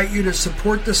equally invite you to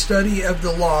support the study of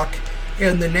the loch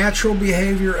and the natural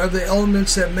behavior of the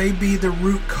elements that may be the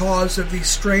root cause of these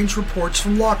strange reports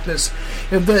from Loch Ness.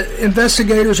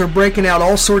 Investigators are breaking out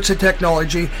all sorts of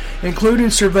technology, including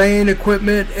surveying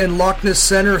equipment, and Loch Ness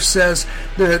Center says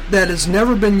that has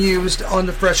never been used on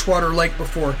the freshwater lake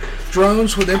before.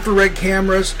 Drones with infrared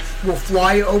cameras will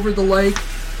fly over the lake,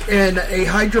 and a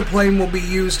hydroplane will be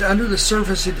used under the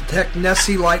surface to detect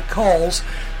Nessie-like calls,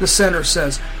 the center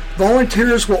says.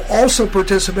 Volunteers will also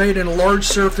participate in a large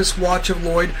surface watch of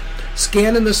Lloyd,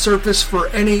 scanning the surface for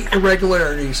any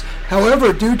irregularities.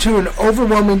 However, due to an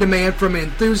overwhelming demand from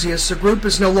enthusiasts, the group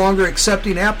is no longer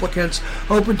accepting applicants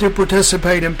hoping to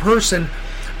participate in person,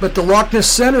 but the Loch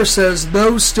Ness Center says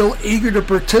those still eager to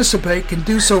participate can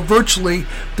do so virtually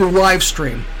through live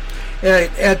stream.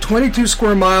 At 22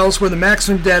 square miles, with a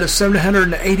maximum depth of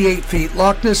 788 feet,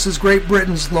 Loch Ness is Great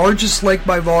Britain's largest lake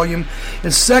by volume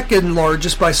and second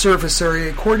largest by surface area,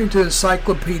 according to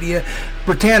Encyclopedia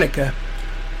Britannica.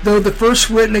 Though the first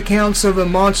written accounts of a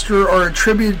monster are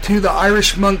attributed to the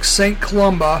Irish monk St.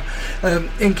 Columba,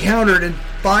 encountered in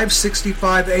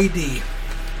 565 AD.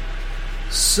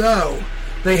 So,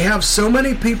 they have so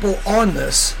many people on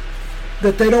this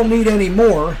that they don't need any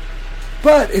more.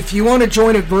 But if you want to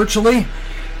join it virtually,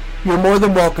 you're more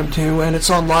than welcome to, and it's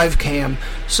on live cam.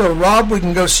 So, Rob, we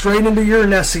can go straight into your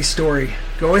Nessie story.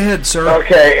 Go ahead, sir.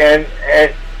 Okay,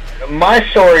 and my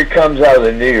story comes out of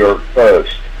the New York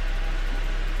Post.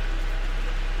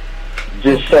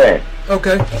 Just saying.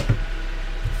 Okay.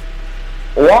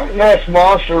 Loch Ness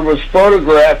Monster was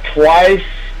photographed twice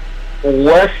in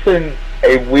less than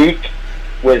a week,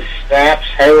 with snaps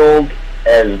heralded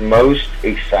as most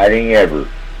exciting ever.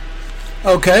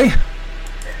 Okay.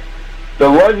 The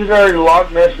legendary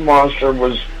Loch Ness Monster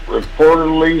was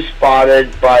reportedly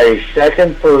spotted by a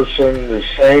second person the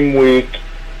same week.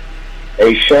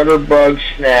 A shutterbug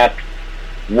snapped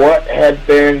what had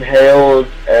been hailed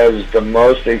as the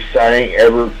most exciting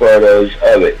ever photos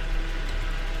of it.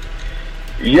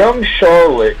 Young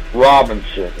Charlotte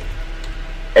Robinson,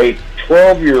 a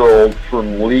 12-year-old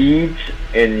from Leeds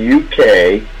in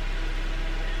UK,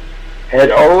 had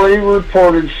already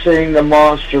reported seeing the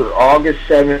monster August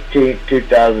 17,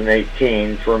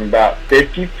 2018, from about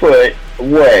 50 foot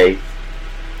away,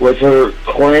 with her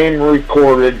claim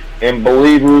recorded in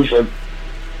Believer's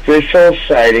official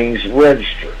sightings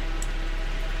register.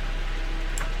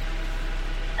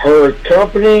 Her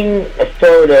accompanying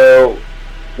photo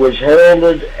was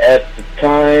heralded at the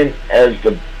time as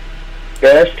the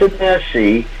best of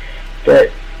Nessie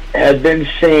that had been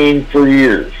seen for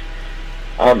years.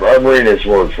 I'm reading this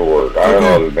word for word. I don't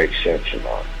know if it makes sense or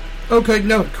not. Okay,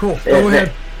 no, cool. Go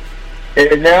ahead.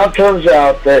 It now turns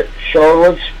out that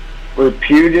Charlotte's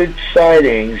reputed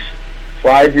sightings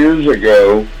 5 years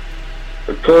ago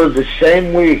occurred the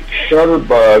same week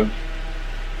Shutterbug,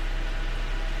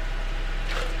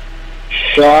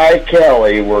 Shy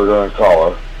Kelly, we're going to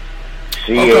call her,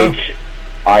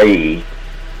 C-H-I-E,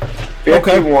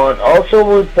 51,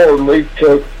 also reportedly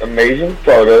took amazing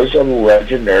photos of a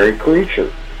legendary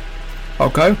creature.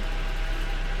 Okay.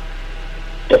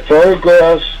 The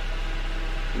photographs,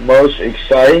 most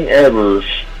exciting ever,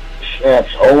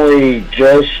 snaps only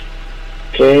just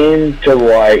came to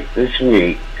light this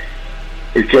week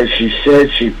because she said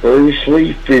she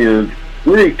previously feared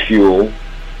ridicule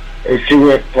if she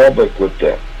went public with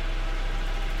them.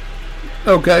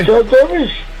 Okay. So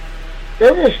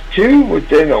there was two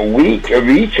within a week of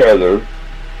each other.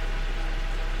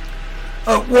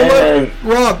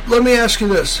 Rob, let me ask you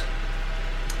this.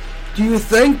 Do you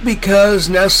think because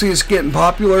Nessie is getting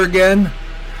popular again,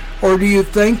 or do you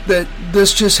think that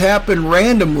this just happened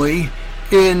randomly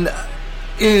in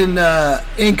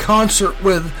concert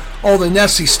with all the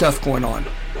Nessie stuff going on?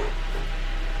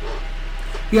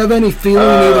 You have any feeling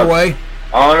either way?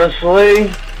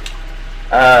 Honestly,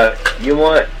 you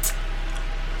want...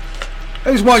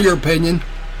 I just want your opinion.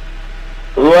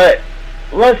 Let's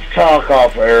talk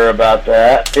off air about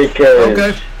that,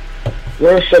 because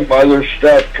there's some other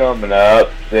stuff coming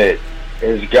up that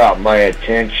has got my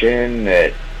attention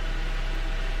that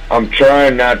I'm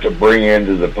trying not to bring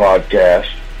into the podcast.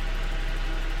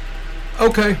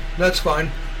 Okay, that's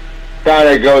fine. Kind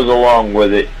of goes along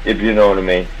with it, if you know what I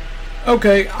mean.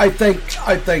 Okay, I think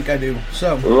I do.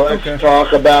 So let's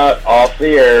talk about off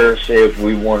the air, see if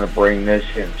we want to bring this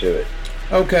into it.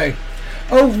 Okay.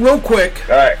 Oh, real quick.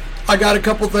 All right. I got a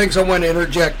couple things I want to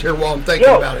interject here while I'm thinking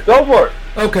about it. Go for it.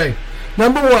 Okay.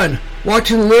 Number one,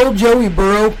 watching little Joey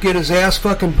Burrow get his ass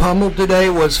fucking pummeled today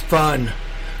was fun.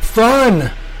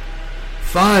 Fun.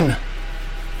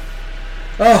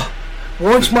 Oh,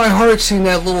 warms my heart seeing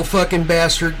that little fucking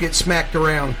bastard get smacked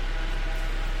around.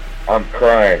 I'm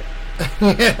crying.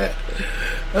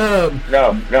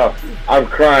 No, I'm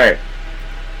crying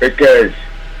because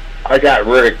I got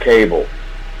rid of cable.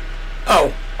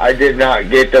 Oh. I did not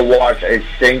get to watch a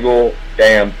single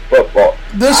damn football.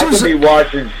 I could be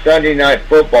watching Sunday Night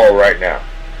Football right now,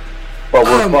 but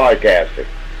we're podcasting.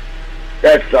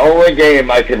 That's the only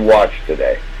game I can watch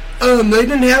today. They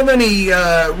didn't have any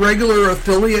regular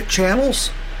affiliate channels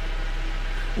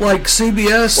like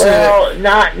CBS. Well,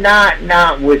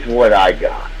 not with what I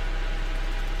got.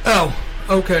 Oh,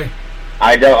 okay.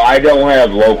 I don't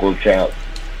have local channels.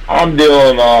 I'm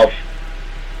dealing off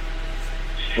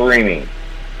streaming.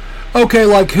 Okay,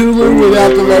 like Hulu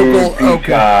without the local.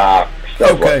 Peacock,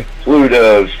 stuff like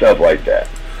Pluto, stuff like that.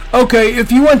 Okay,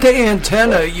 if you went to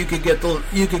Antenna, you could get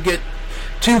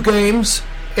 2 games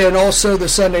and also the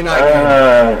Sunday night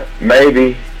game.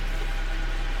 Maybe.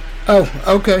 Oh,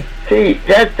 okay. See,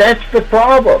 that's the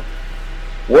problem.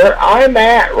 Where I'm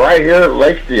at right here at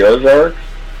Lake the Ozarks.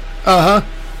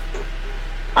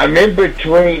 I'm in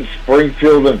between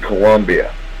Springfield and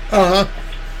Columbia.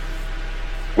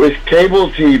 With cable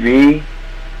TV,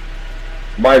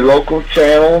 my local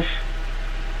channels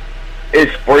is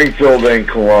Springfield and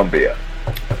Columbia.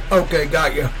 Okay,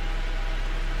 got you.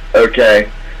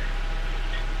 Okay.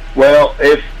 Well,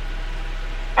 if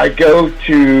I go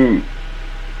to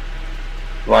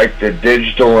like the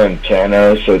digital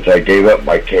antenna, since I gave up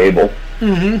my cable,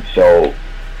 so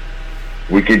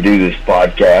we could do this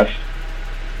podcast.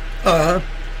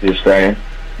 Just saying.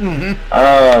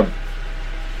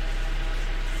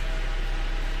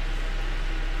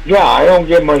 Yeah, I don't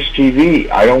get much TV.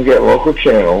 I don't get local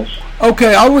channels.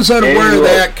 Okay, I was unaware of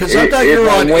that because I thought you were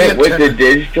on Antenna. If I went with the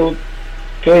digital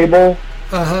cable,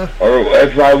 or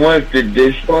if I went to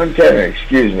digital antenna,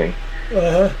 excuse me,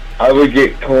 I would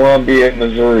get Columbia,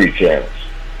 Missouri channels.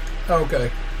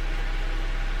 Okay.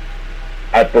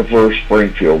 I prefer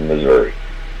Springfield, Missouri.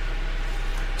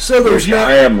 So there's which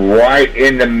I am right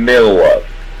in the middle of.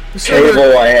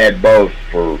 Cable, I had both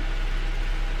for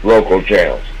local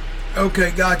channels.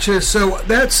 Okay, gotcha. So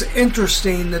that's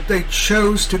interesting that they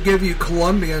chose to give you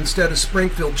Columbia instead of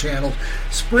Springfield channels.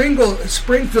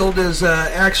 Springfield is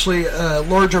actually a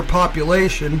larger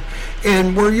population,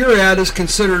 and where you're at is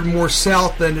considered more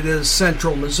south than it is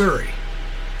central Missouri.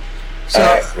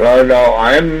 So no,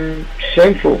 I'm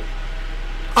central.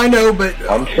 I know, but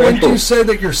wouldn't you say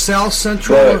that you're south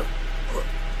central?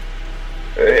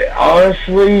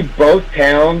 Honestly, both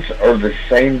towns are the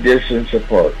same distance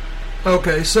apart.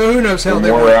 Okay, so who knows how they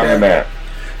work that?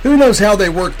 Who knows how they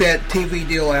work that TV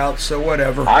deal out? So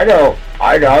whatever. I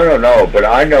don't know, but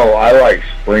I know I like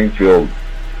Springfield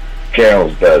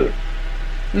channels better.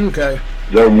 Okay.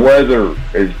 The weather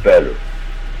is better.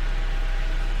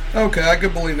 Okay, I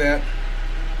could believe that.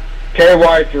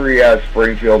 KY3 out of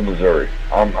Springfield, Missouri.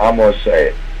 I'm gonna say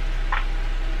it.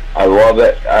 I love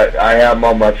it. I have them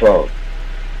on my phone.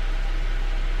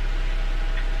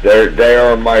 They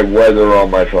are my weather on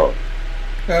my phone.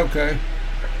 Okay.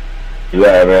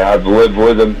 Yeah, I mean, I've lived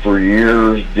with them for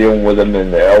years, dealing with them in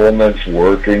the elements,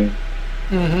 working.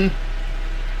 They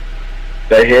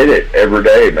hit it every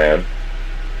day, man.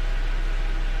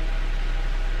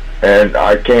 And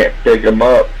I can't pick them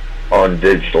up on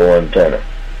digital antenna.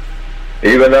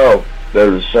 Even though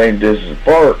they're the same distance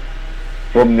apart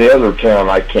from the other town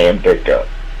I can pick up.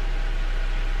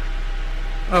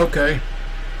 Okay.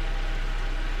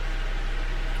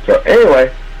 So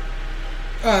anyway.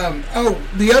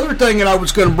 The other thing that I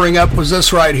was going to bring up was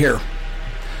this right here.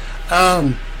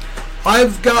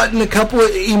 I've gotten a couple of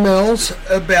emails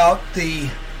about the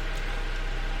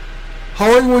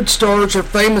Hollywood stars or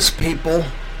famous people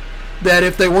that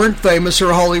if they weren't famous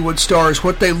or Hollywood stars,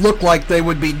 what they look like they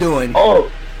would be doing.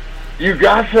 Oh, you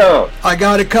got some. I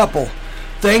got a couple.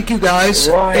 Thank you guys.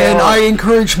 Right and on. I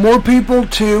encourage more people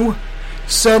to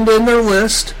send in their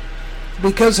list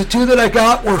because the 2 that I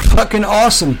got were fucking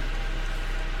awesome.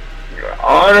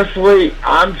 Honestly,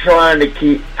 I'm trying to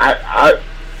keep. I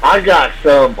got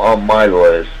some on my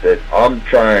list that I'm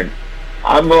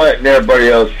letting everybody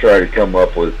else try to come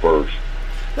up with first.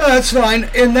 No, that's fine,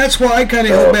 and that's why I kind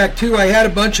of held back too. I had a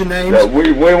bunch of names.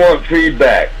 We want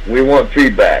feedback. We want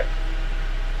feedback.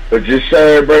 But just so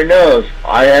everybody knows,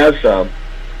 I have some.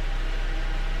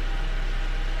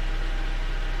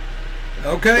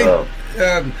 Okay.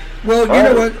 Well, you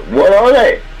know what? What are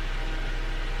they?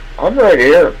 I'm right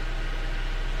here.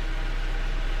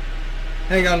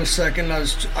 Hang on a second.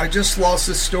 I just lost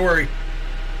this story.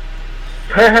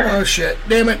 Oh shit!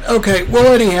 Damn it. Okay.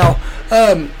 Well, anyhow,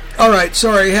 all right.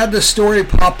 Sorry, I had this story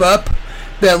pop up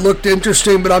that looked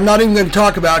interesting, but I'm not even going to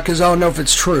talk about it because I don't know if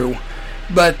it's true.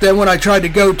 But then when I tried to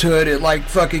go to it, it like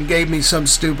fucking gave me some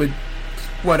stupid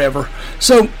whatever.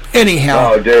 So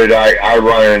anyhow. Oh, dude, I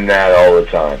run in that all the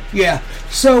time. Yeah.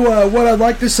 So what I'd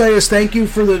like to say is thank you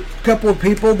for the couple of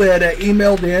people that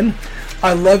emailed in.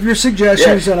 I love your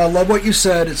suggestions, and I love what you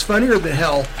said. It's funnier than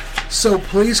hell. So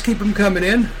please keep them coming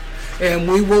in,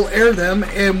 and we will air them,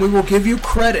 and we will give you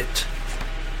credit.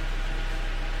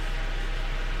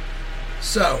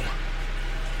 So,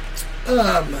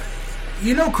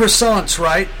 you know croissants,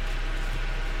 right?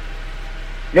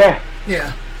 Yeah.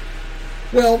 Yeah.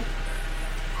 Well,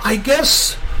 I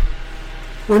guess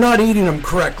we're not eating them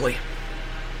correctly.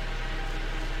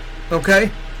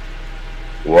 Okay?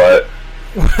 What?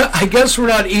 I guess we're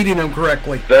not eating them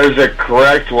correctly. There's a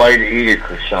correct way to eat a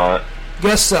croissant.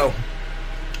 Guess so.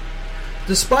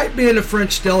 Despite being a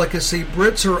French delicacy,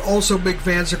 Brits are also big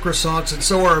fans of croissants, and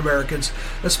so are Americans,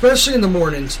 especially in the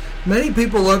mornings. Many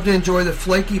people love to enjoy the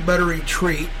flaky, buttery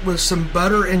treat with some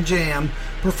butter and jam,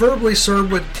 preferably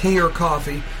served with tea or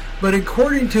coffee. But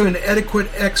according to an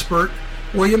etiquette expert,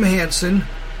 William Hansen,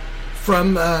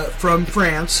 from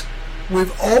France,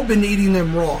 we've all been eating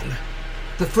them wrong.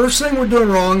 The first thing we're doing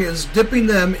wrong is dipping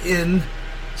them in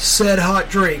said hot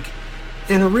drink.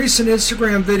 In a recent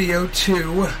Instagram video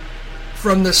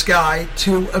from this guy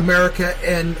to America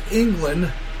and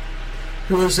England,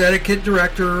 who is etiquette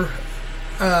director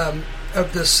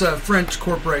of this French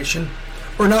corporation,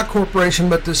 or not corporation,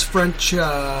 but this French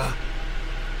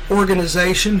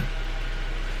organization,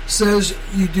 says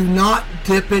you do not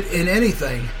dip it in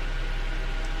anything.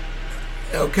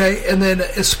 Okay, and then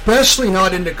especially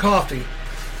not into coffee.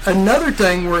 Another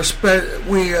thing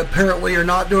we apparently are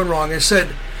not doing wrong. They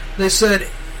said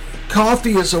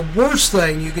coffee is the worst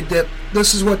thing you could dip.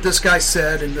 This is what this guy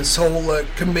said, and this whole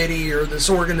committee or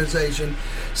this organization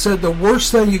said the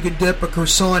worst thing you could dip a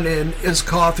croissant in is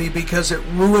coffee because it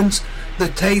ruins the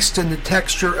taste and the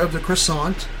texture of the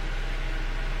croissant.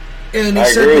 And he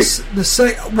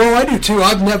said well, I do too.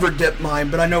 I've never dipped mine,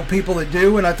 but I know people that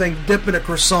do, and I think dipping a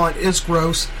croissant is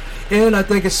gross, and I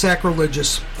think it's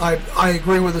sacrilegious. I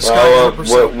agree with this guy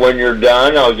 100%. When you're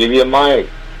done, I'll give you a mic.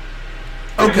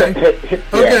 Okay. Okay,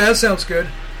 that sounds good.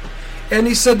 And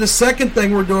he said the second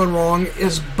thing we're doing wrong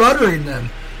is buttering them.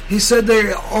 He said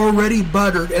they're already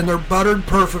buttered, and they're buttered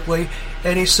perfectly,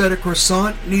 and he said a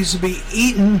croissant needs to be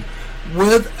eaten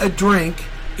with a drink,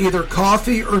 either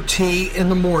coffee or tea in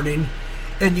the morning,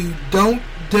 and you don't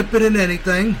dip it in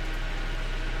anything,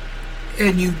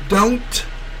 and you don't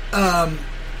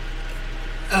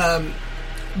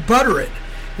butter it.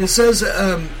 It says,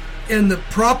 and the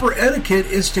proper etiquette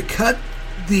is to cut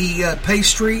the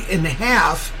pastry in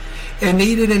half and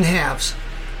eat it in halves.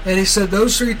 And he said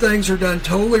those three things are done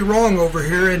totally wrong over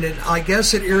here, and I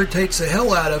guess it irritates the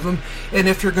hell out of them. And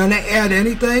if you're going to add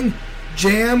anything,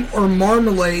 jam or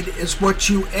marmalade is what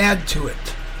you add to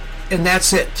it, and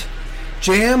that's it.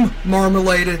 Jam,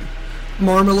 marmalade,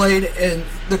 and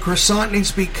the croissant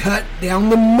needs to be cut down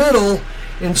the middle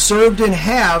and served in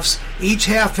halves, each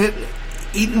half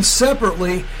eaten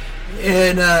separately,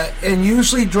 and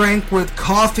usually drank with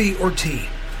coffee or tea.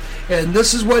 And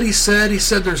this is what he said. He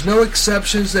said there's no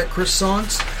exceptions, that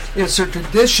croissants is a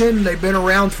tradition. They've been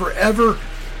around forever,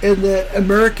 and the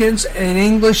Americans and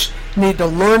English need to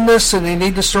learn this, and they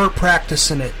need to start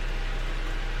practicing it.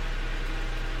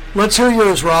 Let's hear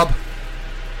yours, Rob.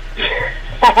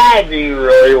 Do you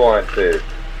really want to?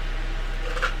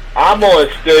 I'm going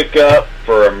to stick up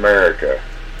for America.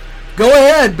 Go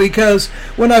ahead, because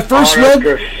when I first read...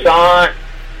 On a croissant,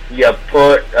 you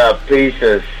put a piece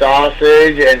of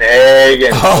sausage and egg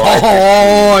and...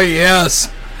 Oh,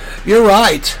 yes. You're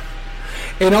right.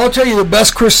 And I'll tell you, the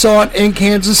best croissant in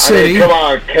Kansas City... I mean, come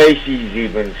on, Casey's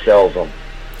even sells them.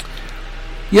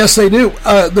 Yes, they do.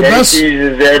 Casey's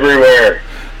is everywhere.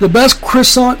 The best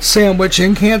croissant sandwich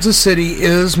in Kansas City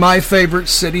is my favorite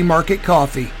City Market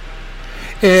Coffee.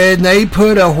 And they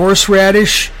put a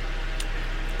horseradish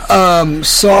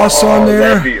sauce on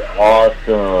there. That'd be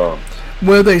awesome.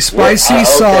 With a spicy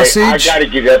sausage. I got to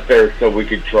get up there so we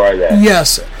can try that.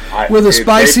 Yes. With a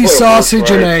spicy sausage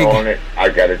and egg. On it, I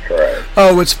got to try it.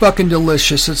 Oh, it's fucking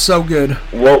delicious. It's so good.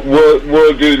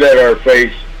 We'll do that our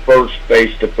first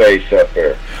face-to-face up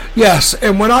there. Yes,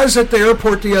 and when I was at the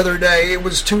airport the other day, it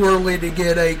was too early to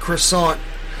get a croissant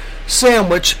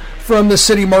sandwich from the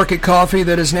City Market Coffee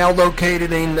that is now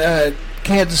located in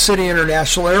Kansas City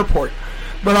International Airport.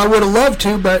 But I would have loved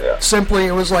to, but simply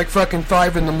it was like fucking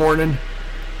 5 in the morning.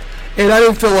 and I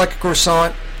didn't feel like a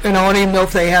croissant, and I don't even know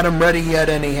if they had them ready yet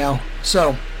anyhow.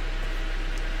 So,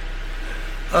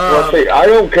 well, see, I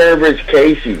don't care if it's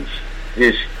Casey's.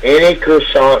 Just any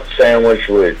croissant sandwich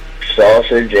with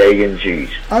sausage, egg, and cheese.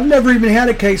 I've never even had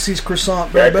a Casey's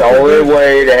croissant. That's the only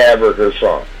way to have a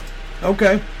croissant.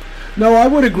 Okay. No, I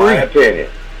would agree.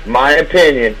 My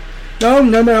opinion.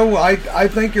 No. I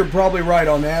think you're probably right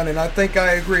on that, and I think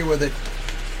I agree with it.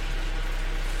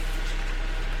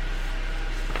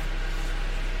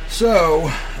 So,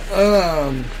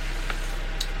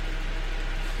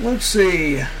 let's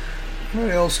see. What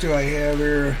else do I have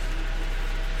here?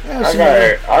 I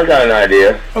got an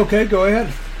idea. Okay, go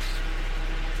ahead.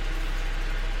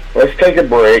 Let's take a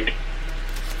break.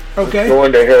 Okay. Let's go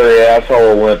into Hairy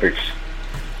Asshole Olympics.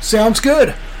 Sounds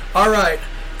good. All right.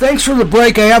 Thanks for the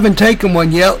break. I haven't taken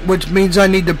one yet, which means I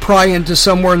need to pry into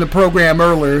somewhere in the program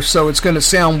earlier, so it's going to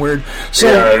sound weird.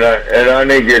 So, yeah, and I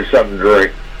need to get something to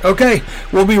drink. Okay.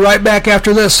 We'll be right back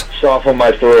after this. Soften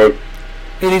my throat.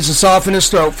 He needs to soften his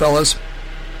throat, fellas.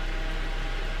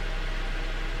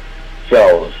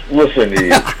 Fellas, listen to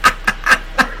you.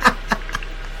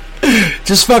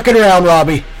 Just fucking around,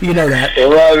 Robbie. You know that. I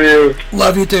love you.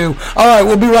 Love you too. All right,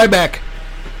 we'll be right back.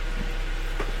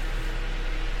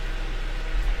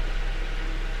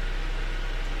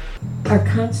 Our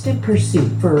constant pursuit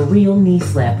for a real knee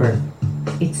slapper.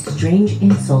 It's strange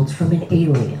insults from an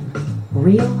alien.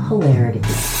 Real hilarity.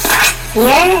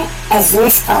 You're as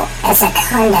useful as a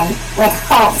condom with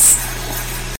holes.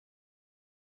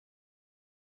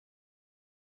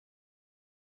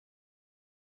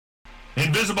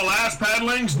 Invisible ass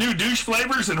paddlings, new douche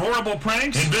flavors, and horrible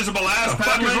pranks. Invisible ass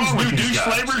paddlings, new douche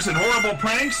flavors, and horrible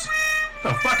pranks.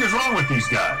 What the fuck is wrong with these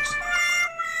guys?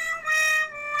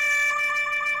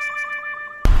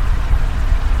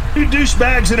 Two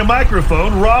douchebags in a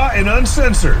microphone, raw and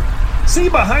uncensored. See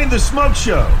Behind the Smoke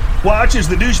Show. Watch as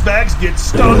the douchebags get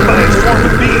stung by a swarm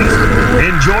of bees.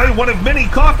 Enjoy one of many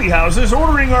coffee houses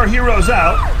ordering our heroes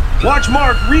out. Watch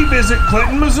Mark revisit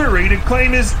Clinton, Missouri to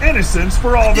claim his innocence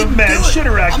for all the mad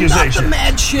shitter accusations. I'm not the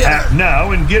mad shitter. Act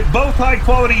now and get both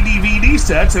high-quality DVD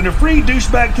sets and a free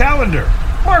douchebag calendar.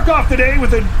 Mark off the day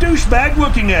with a douchebag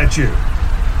looking at you.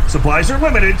 Supplies are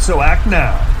limited, so act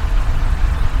now.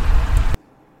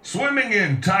 Swimming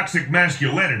in toxic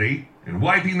masculinity and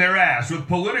wiping their ass with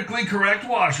politically correct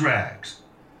wash rags.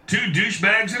 Two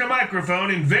douchebags and a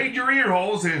microphone invade your ear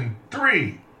holes in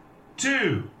 3,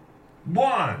 2,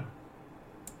 1.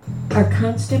 Our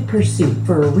constant pursuit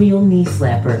for a real knee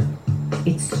slapper.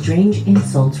 It's strange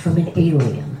insults from an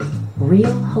alien.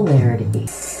 Real hilarity. May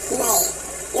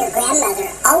your grandmother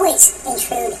always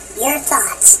intrude your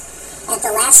thoughts at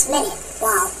the last minute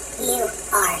while you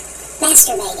are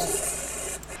masturbating.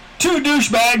 Two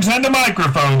douchebags and a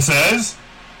microphone says,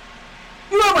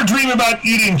 you ever dream about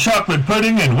eating chocolate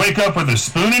pudding and wake up with a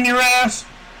spoon in your ass?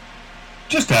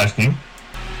 Just asking.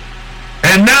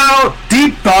 And now,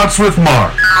 Deep Thoughts with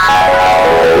Mark.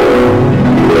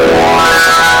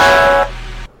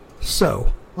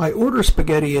 So, I order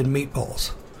spaghetti and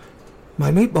meatballs. My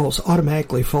meatballs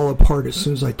automatically fall apart as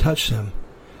soon as I touch them.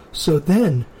 So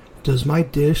then, does my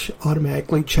dish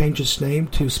automatically change its name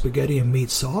to spaghetti and meat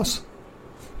sauce?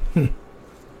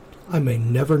 I may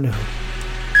never know.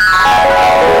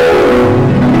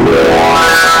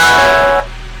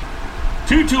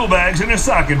 Two tool bags and a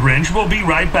socket wrench will be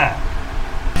right back.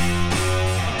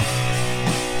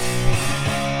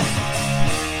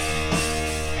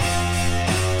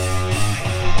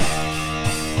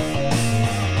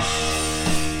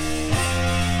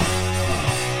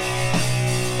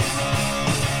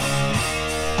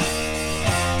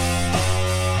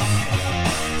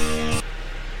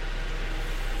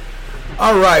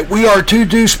 All right, we are two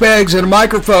douchebags and a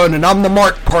microphone, and I'm the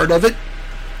Mark part of it.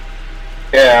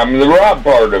 Yeah, I'm the Rob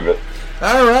part of it.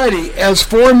 All righty, as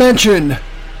forementioned,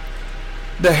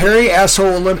 the Hairy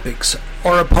Asshole Olympics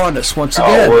are upon us once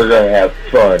again. Oh, we're going to have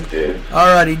fun, dude.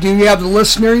 All righty, do you have the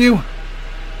list near you?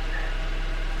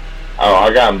 Oh,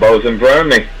 I got them both in front of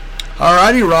me. All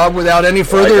righty, Rob, without any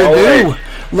further Like ado, always.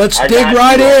 let's I dig got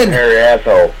right you, in. Hairy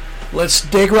Asshole. Let's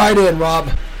dig right in,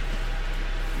 Rob.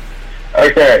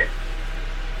 Okay.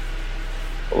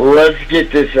 Let's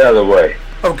get this out of the way.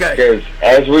 Okay. Because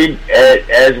as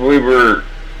we were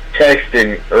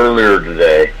texting earlier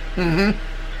today,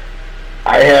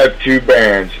 I have two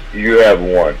bands. You have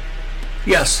one.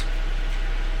 Yes.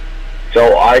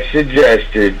 So I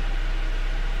suggested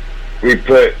we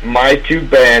put my two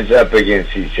bands up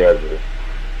against each other.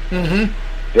 Then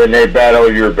they battle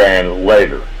your band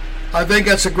later. I think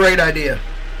that's a great idea.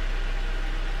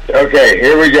 Okay,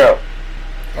 here we go.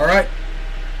 All right.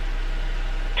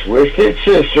 Twisted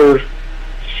Sister,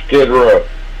 Skid Row.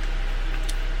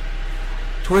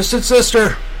 Twisted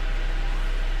Sister.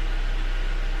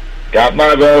 Got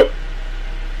my vote.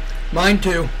 Mine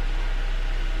too.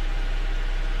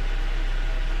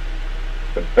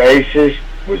 The bassist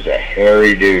was a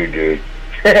hairy dude.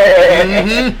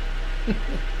 Mm-hmm.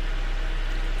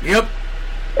 Yep.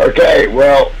 Okay,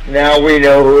 well, now we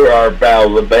know who our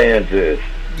Battle of the Bands is.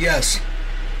 Yes.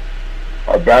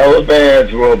 Our Battle of the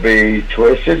Bands will be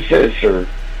Twisted Sister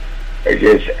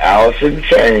against Alice in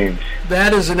Chains.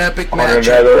 That is an epic on match.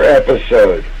 another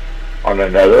episode.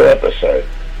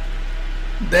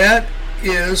 That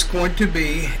is going to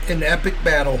be an epic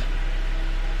battle.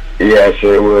 Yes,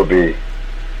 it will be.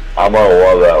 I'm gonna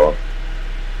love that one.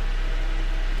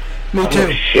 Me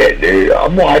too. Shit, dude.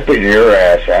 I'm wiping your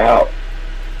ass out.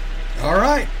 All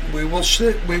right. We will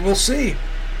see.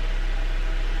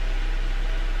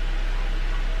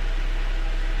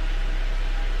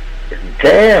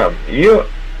 Damn, you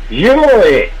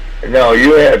only... No,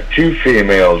 you have 2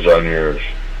 females on yours.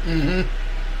 Mm-hmm.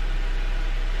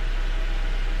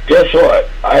 Guess what?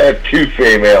 I have 2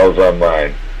 females on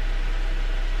mine.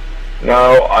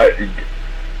 No, I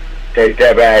take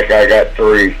that back. I got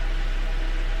 3.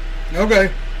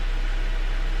 Okay.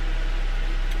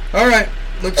 All right.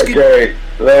 Let's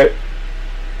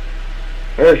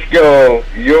go.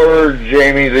 You're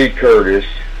Jamie Lee Curtis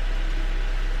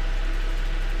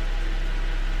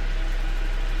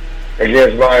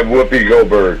against my Whoopi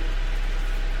Goldberg.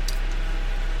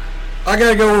 I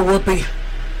gotta go with Whoopi.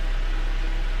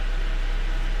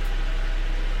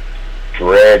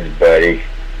 Dreads, buddy.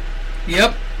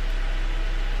 Yep.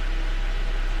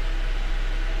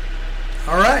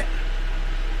 All right.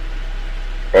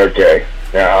 Okay.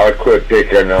 Now I'll quit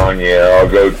picking on you. I'll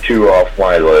go 2 off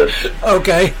my list.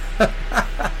 Okay.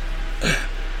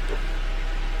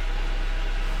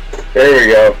 There we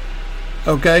go.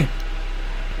 Okay.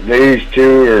 These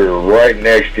 2 are right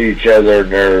next to each other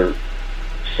and they're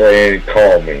saying,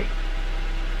 call me.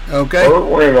 Okay.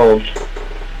 Burt Reynolds.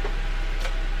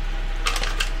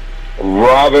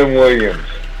 Robin Williams.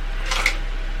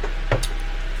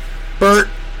 Burt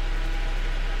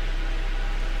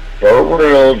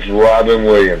Reynolds, Robin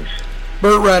Williams.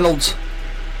 Burt Reynolds.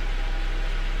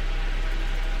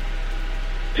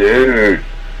 Dude.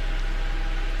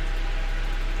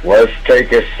 Let's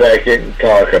take a second and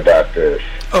talk about this.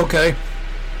 Okay.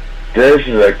 This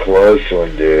is a close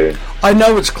one, dude. I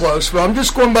know it's close, but I'm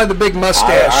just going by the big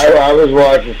mustache. I was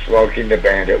watching Smoking the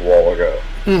Bandit a while ago.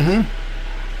 Mm-hmm.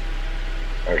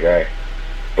 Okay.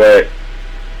 But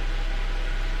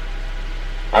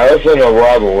I also know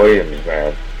Robin Williams,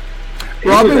 man.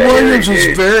 Robin Williams was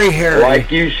very hairy.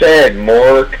 Like you said,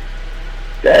 Mork,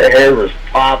 that hair was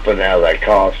popping out of that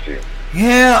costume.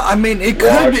 Yeah, I mean, it could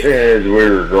Watching be. as we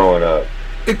were growing up.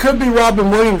 It could be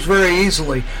Robin Williams very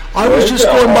easily. I was just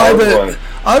going by the.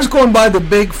 I was going by the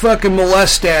big fucking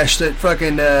mustache that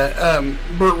fucking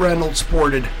Burt Reynolds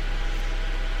sported.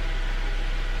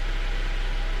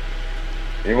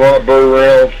 You want Burt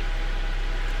Reynolds?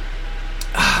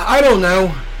 I don't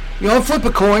know. You want to flip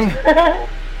a coin?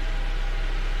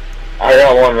 I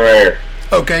got one right here.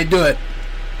 Okay, do it.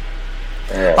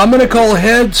 Yeah. I'm going to call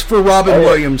heads for Robin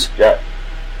Williams. Yeah.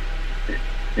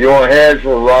 You want heads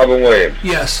for Robin Williams?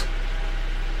 Yes.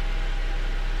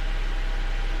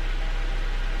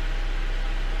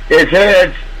 It's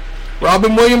heads.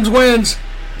 Robin Williams wins.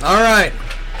 All right.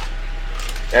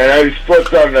 And I just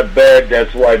flipped on the bed.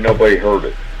 That's why nobody heard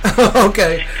it.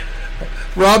 Okay.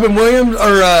 Robin Williams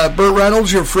or Burt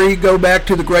Reynolds, you're free to go back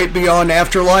to the great beyond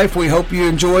afterlife. We hope you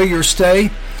enjoy your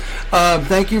stay.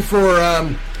 Thank you for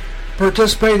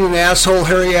participating in the Asshole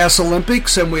Hairy Ass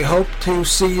Olympics, and we hope to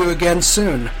see you again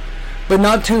soon, but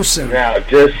not too soon. Now,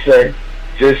 just saying,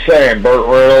 Burt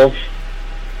Reynolds,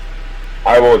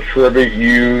 I will tribute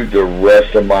you the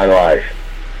rest of my life.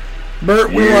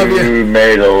 Burt, we love you. You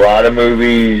made a lot of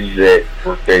movies that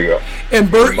were big.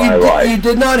 And Burt, you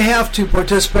did not have to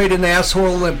participate in the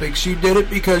Asshole Olympics. You did it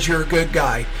because you're a good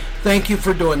guy. Thank you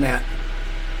for doing that.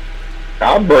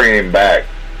 I'm bringing him back.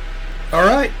 All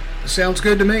right. Sounds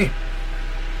good to me.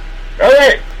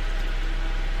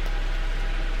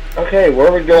 Okay, where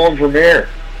are we going from here?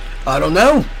 I don't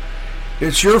know.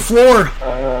 It's your floor.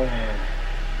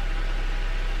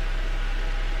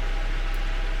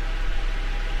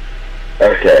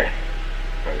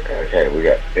 Okay, we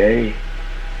got Betty.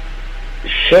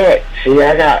 Shit, see,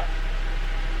 I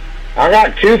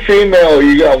got 2 female,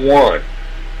 you got 1.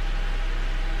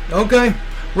 Okay,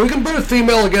 we can put a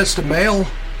female against a male.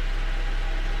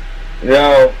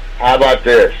 No, how about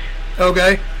this?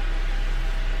 Okay.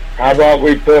 How about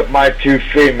we put my 2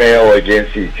 female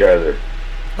against each other?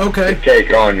 Okay. to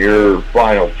take on your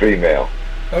final female.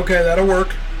 Okay, that'll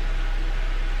work.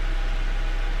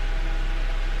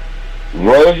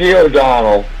 Rosie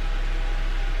O'Donnell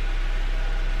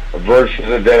versus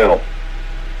Adele.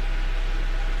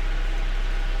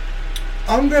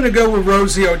 I'm going to go with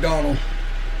Rosie O'Donnell.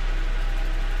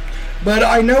 But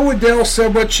I know Adele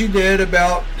said what she did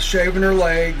about shaving her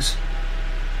legs.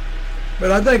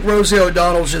 But I think Rosie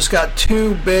O'Donnell's just got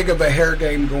too big of a hair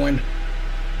game going.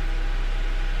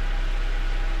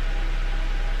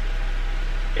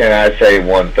 Can I say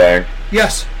one thing?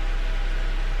 Yes.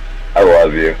 I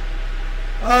love you.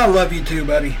 I love you too,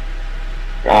 buddy.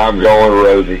 I'm going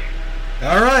Rosie.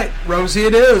 All right, Rosie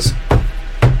it is.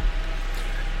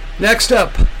 Next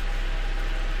up.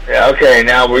 Yeah, okay,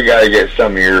 now we got to get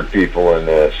some of your people in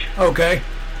this. Okay.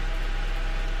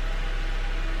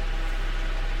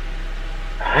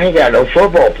 I ain't got no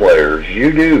football players.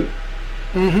 You do.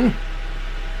 Mm-hmm.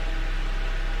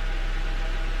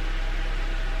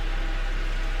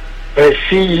 But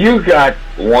see, you got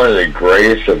one of the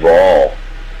greatest of all.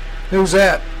 Who's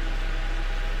that?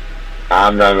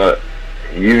 I'm not gonna.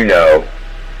 You know.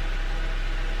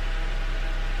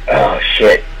 Oh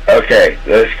shit. Okay,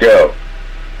 let's go.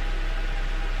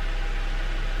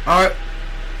 All right.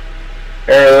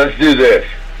 Hey, let's do this.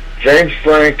 James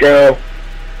Franco,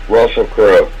 Russell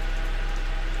Crowe.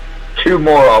 Two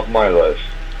more off my list.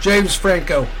 James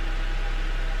Franco.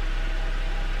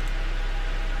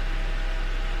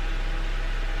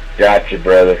 Gotcha,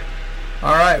 brother.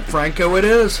 All right, Franco it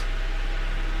is.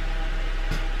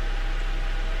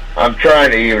 I'm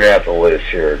trying to even out the list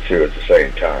here, too, at the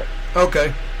same time.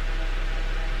 Okay.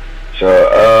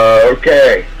 So,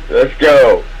 okay, let's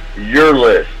go. Your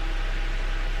list.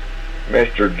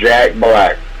 Mr. Jack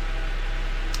Black.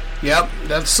 Yep,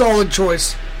 that's a solid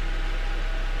choice.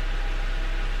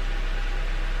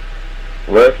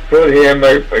 Let's put him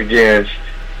up against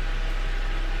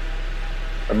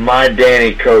my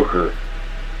Danny Coker.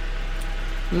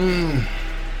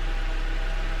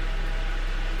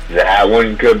 That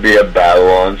one could be a battle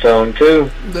on its own, too.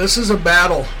 This is a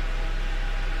battle.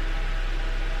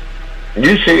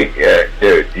 You see,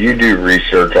 dude, you do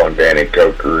research on Danny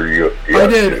Coker.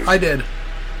 I did.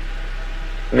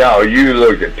 No, you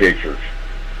look at pictures.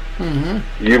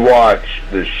 Mm-hmm. You watch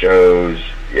the shows.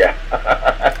 Yeah.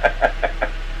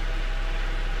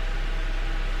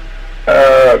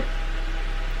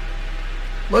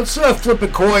 Let's flip a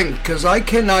coin, because I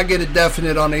cannot get a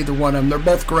definite on either one of them. They're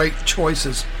both great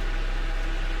choices.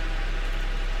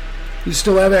 You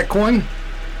still have that coin?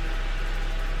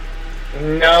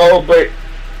 No, but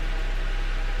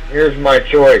here's my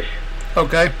choice.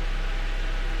 Okay.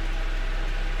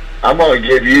 I'm going to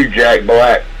give you Jack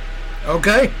Black.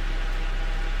 Okay.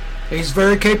 He's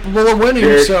very capable of winning,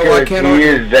 Just so I can't he argue.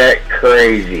 is that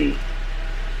crazy.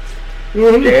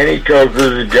 Mhm. Danny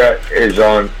Coker's is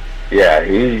on. Yeah,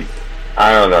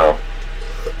 I don't know.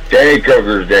 Danny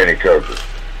Coker's Danny Coker.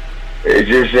 It's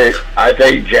just that I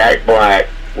think Jack Black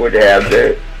would have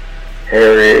the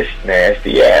hairiest,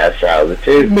 nasty ass out of the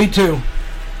two. Me too.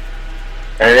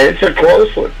 And it's a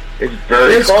close one. It's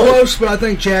very It's close, but I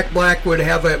think Jack Black would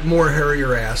have a more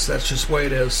hairier ass. That's just the way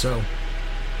it is, so.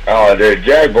 Oh, dude,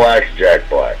 Jack Black's Jack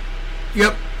Black.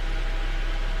 Yep.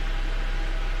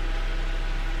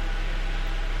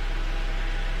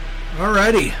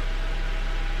 Alrighty.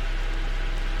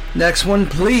 Next one,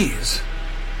 please.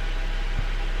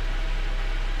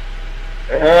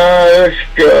 Let's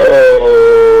go.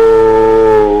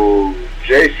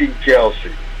 Jason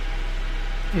Kelsey.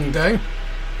 Okay.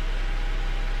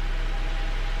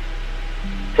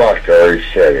 Fuck, I already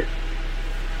said it.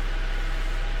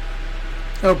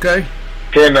 Okay.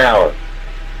 Tim Allen.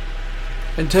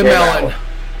 And Tim Allen.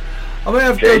 I'm going to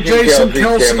have to go Jason Jason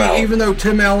Kelsey, Tim Kelsey, Allen. even though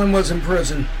Tim Allen was in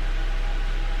prison.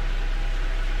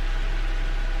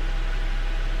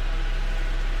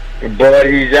 But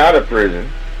he's out of prison.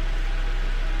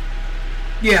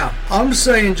 Yeah, I'm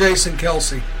saying Jason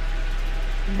Kelsey.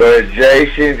 But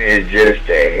Jason is just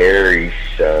a hairy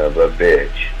son of a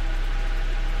bitch.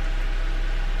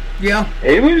 Yeah.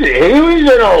 He was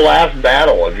in our last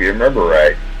battle, if you remember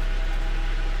right.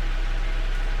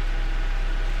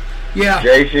 Yeah.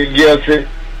 Jason Gilson.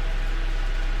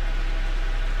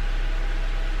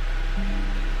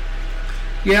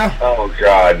 Yeah. Oh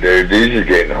God, dude, these are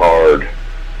getting hard.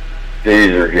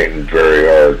 These are getting very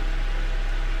hard.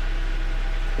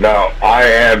 Now, I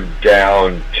am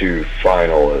down to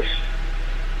finalists.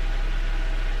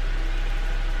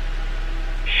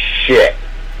 Shit.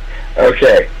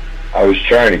 Okay, I was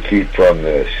trying to keep from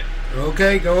this.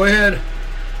 Okay, go ahead.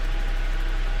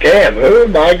 Damn, who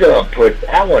am I going to put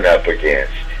that one up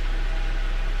against?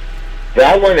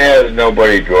 That one has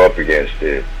nobody to go up against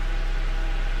it.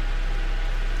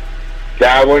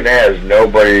 That one has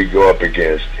nobody to go up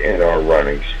against in our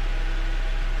runnings.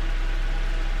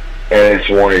 And it's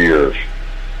one of yours.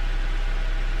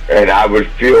 And I would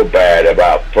feel bad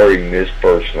about putting this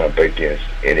person up against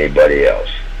anybody else.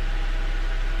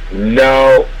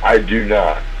 No, I do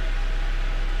not.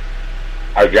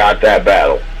 I got that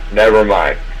battle. Never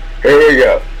mind. Here we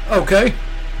go. Okay.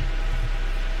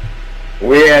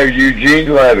 We have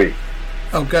Eugene Levy.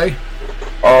 Okay.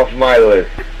 Off my list.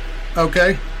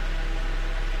 Okay.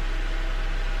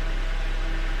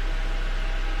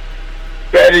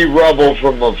 Betty Rubble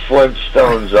from the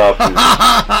Flintstones off.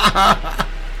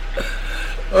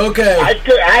 Okay. I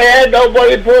had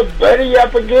nobody to put Betty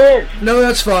up against. No,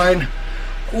 that's fine.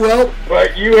 Well,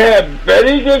 but you have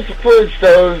Betty against the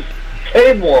Flintstones,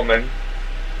 same woman.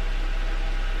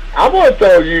 I'm going to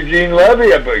throw Eugene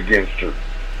Levy up against her.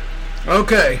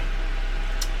 Okay.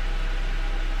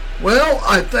 Well,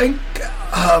 I think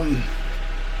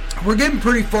we're getting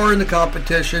pretty far in the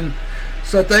competition,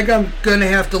 so I think I'm going to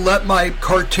have to let my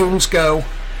cartoons go,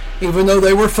 even though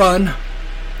they were fun.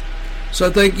 So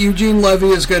I think Eugene Levy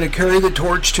is going to carry the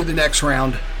torch to the next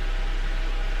round.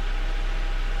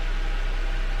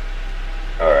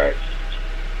 All right.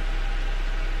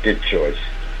 Good choice.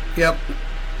 Yep.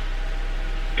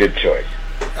 Good choice.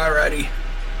 Alrighty.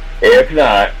 If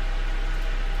not,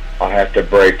 I'll have to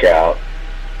break out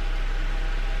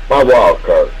my wild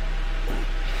card,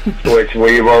 which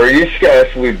we've already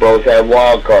discussed. We both have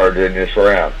wild cards in this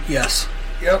round. Yes.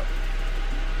 Yep.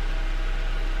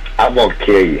 I'm gonna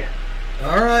kill you.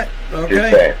 All right. Just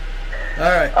Okay. saying.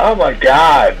 All right. Oh my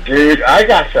God, dude! I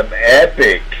got some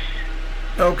epics.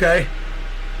 Okay.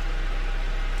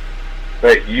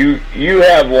 But you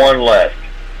have one left.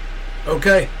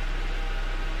 Okay.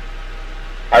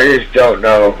 I just don't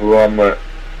know who I'm gonna.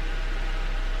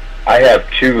 I have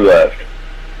two left.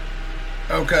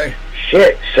 Okay.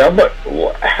 Shit! Somebody.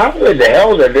 How in the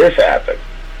hell did this happen?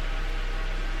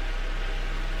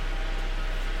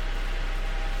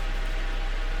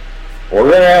 We're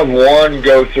gonna have one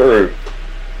go through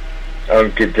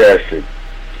uncontested.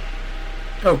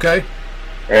 Okay.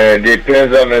 And it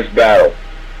depends on this battle.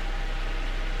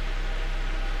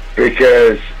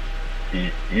 Because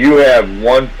you have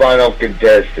one final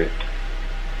contestant.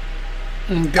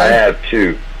 Okay. I have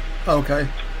two. Okay.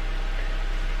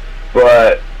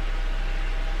 But,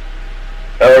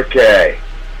 okay.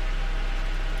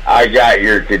 I got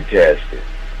your contestant.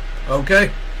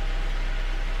 Okay.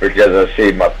 Because I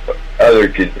see my other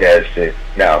contestant.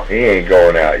 No, he ain't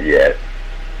going out yet.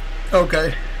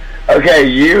 Okay. Okay,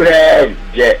 you have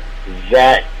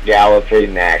Zach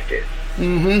Galifianakis.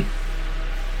 Mm-hmm.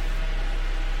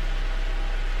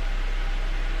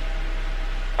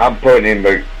 I'm putting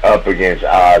him up against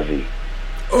Ozzy.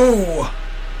 Oh.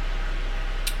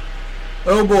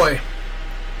 Oh boy.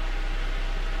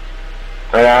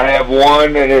 And I have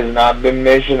one that has not been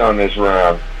mentioned on this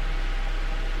round.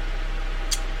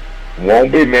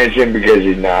 Won't be mentioned because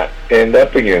he's not pinned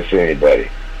up against anybody.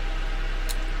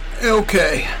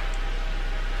 Okay.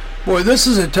 Boy, this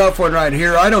is a tough one right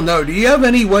here. I don't know. Do you have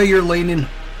any way you're leaning?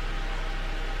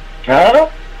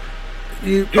 Huh?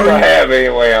 Do I have any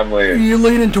way I'm leaning? You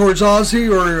leaning towards Ozzy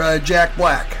or Jack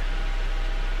Black?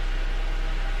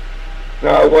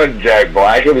 No, it wasn't Jack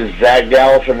Black. It was Zach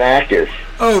Galifianakis.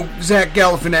 Oh, Zach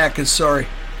Galifianakis, sorry.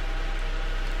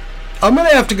 I'm going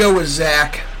to have to go with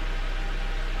Zach.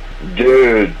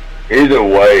 Dude, either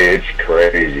way, it's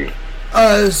crazy.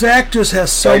 Zach just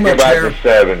has so Think much about hair. the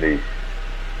 70s.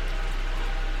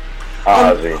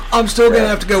 Ozzy. I'm still going to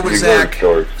have to go with You Zach.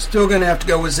 work Still going to have to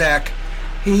go with Zach.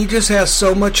 He just has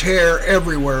so much hair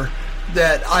everywhere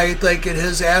that I think that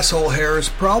his asshole hair is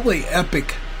probably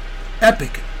epic.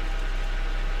 Epic.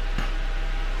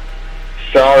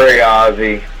 Sorry,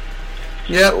 Ozzy.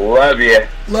 Yep. Love you.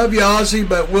 Love you, Ozzy,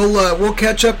 but we'll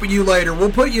catch up with you later.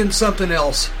 We'll put you in something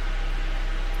else.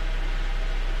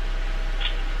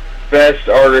 Best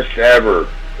artist ever.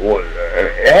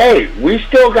 Hey, we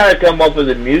still got to come up with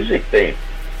a music theme.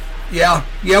 Yeah,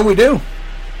 we do.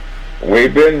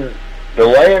 We've been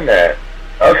delaying that.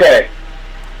 Okay.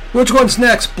 Which one's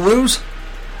next? Blues?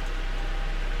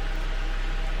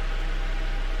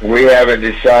 We haven't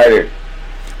decided.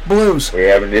 Blues. We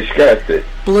haven't discussed it.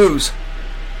 Blues.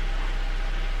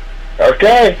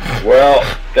 Okay. Well,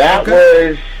 that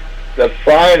was the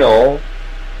final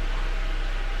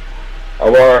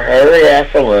of our hairy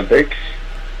ass Olympics.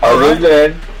 Other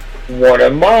than one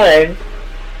of mine.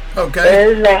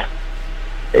 Okay.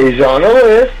 He's on the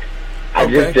list. I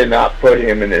just did not put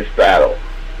him in this battle.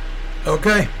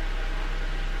 Okay.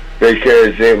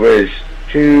 Because it was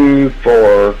 2,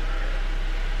 4.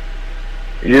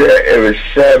 Yeah, it was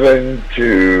 7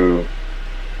 to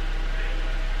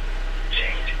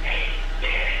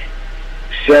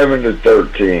 7 to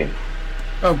 13.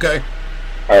 Okay.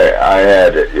 I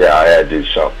had it. Yeah, I had to do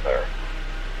something there.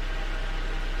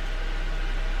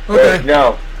 Okay. But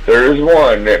no, there is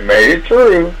one that made it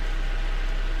through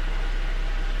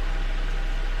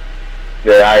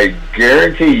that I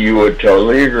guarantee you would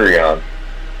totally agree on.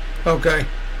 Okay.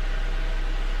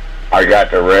 I got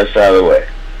the rest out of the way.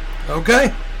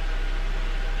 Okay.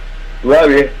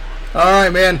 Love you. All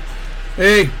right, man.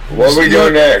 Hey. What are we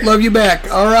doing next? Love you back.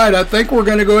 All right, I think we're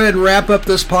going to go ahead and wrap up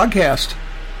this podcast.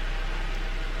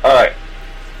 All right.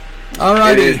 All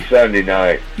righty. It is Sunday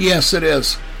night. Yes, it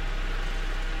is.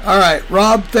 All right,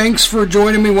 Rob, thanks for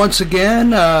joining me once again.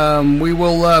 We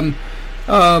will, the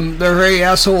Hairy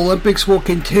Asshole Olympics will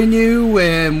continue,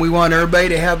 and we want everybody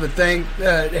to have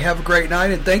a great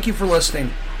night, and thank you for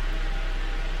listening.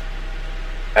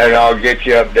 And I'll get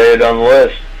you updated on the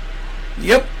list.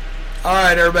 Yep. All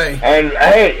right, everybody. And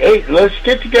hey, let's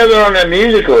get together on that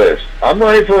music list. I'm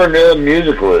ready for a new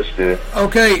music list, dude.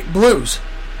 Okay, blues.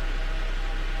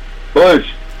 Blues.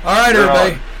 All right,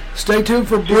 everybody. Stay tuned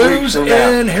for 2 weeks Blues from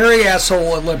now. and Hairy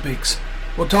Asshole Olympics.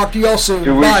 We'll talk to y'all soon.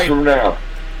 2 Bye. weeks from now.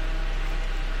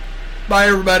 Bye,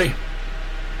 everybody.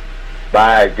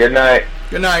 Bye. Good night.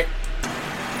 Good night.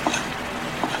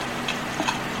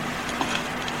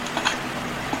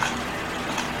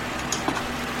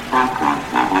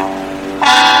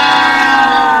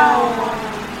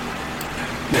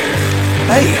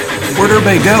 Hey, where'd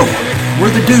everybody go?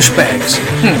 Where are the douchebags?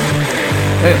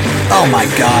 Hey, oh my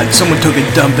god, someone took a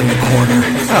dump in the corner.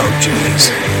 Oh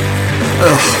jeez.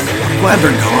 Ugh, glad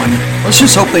they're gone. Let's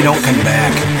just hope they don't come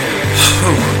back.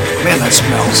 Whew, man, that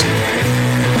smells.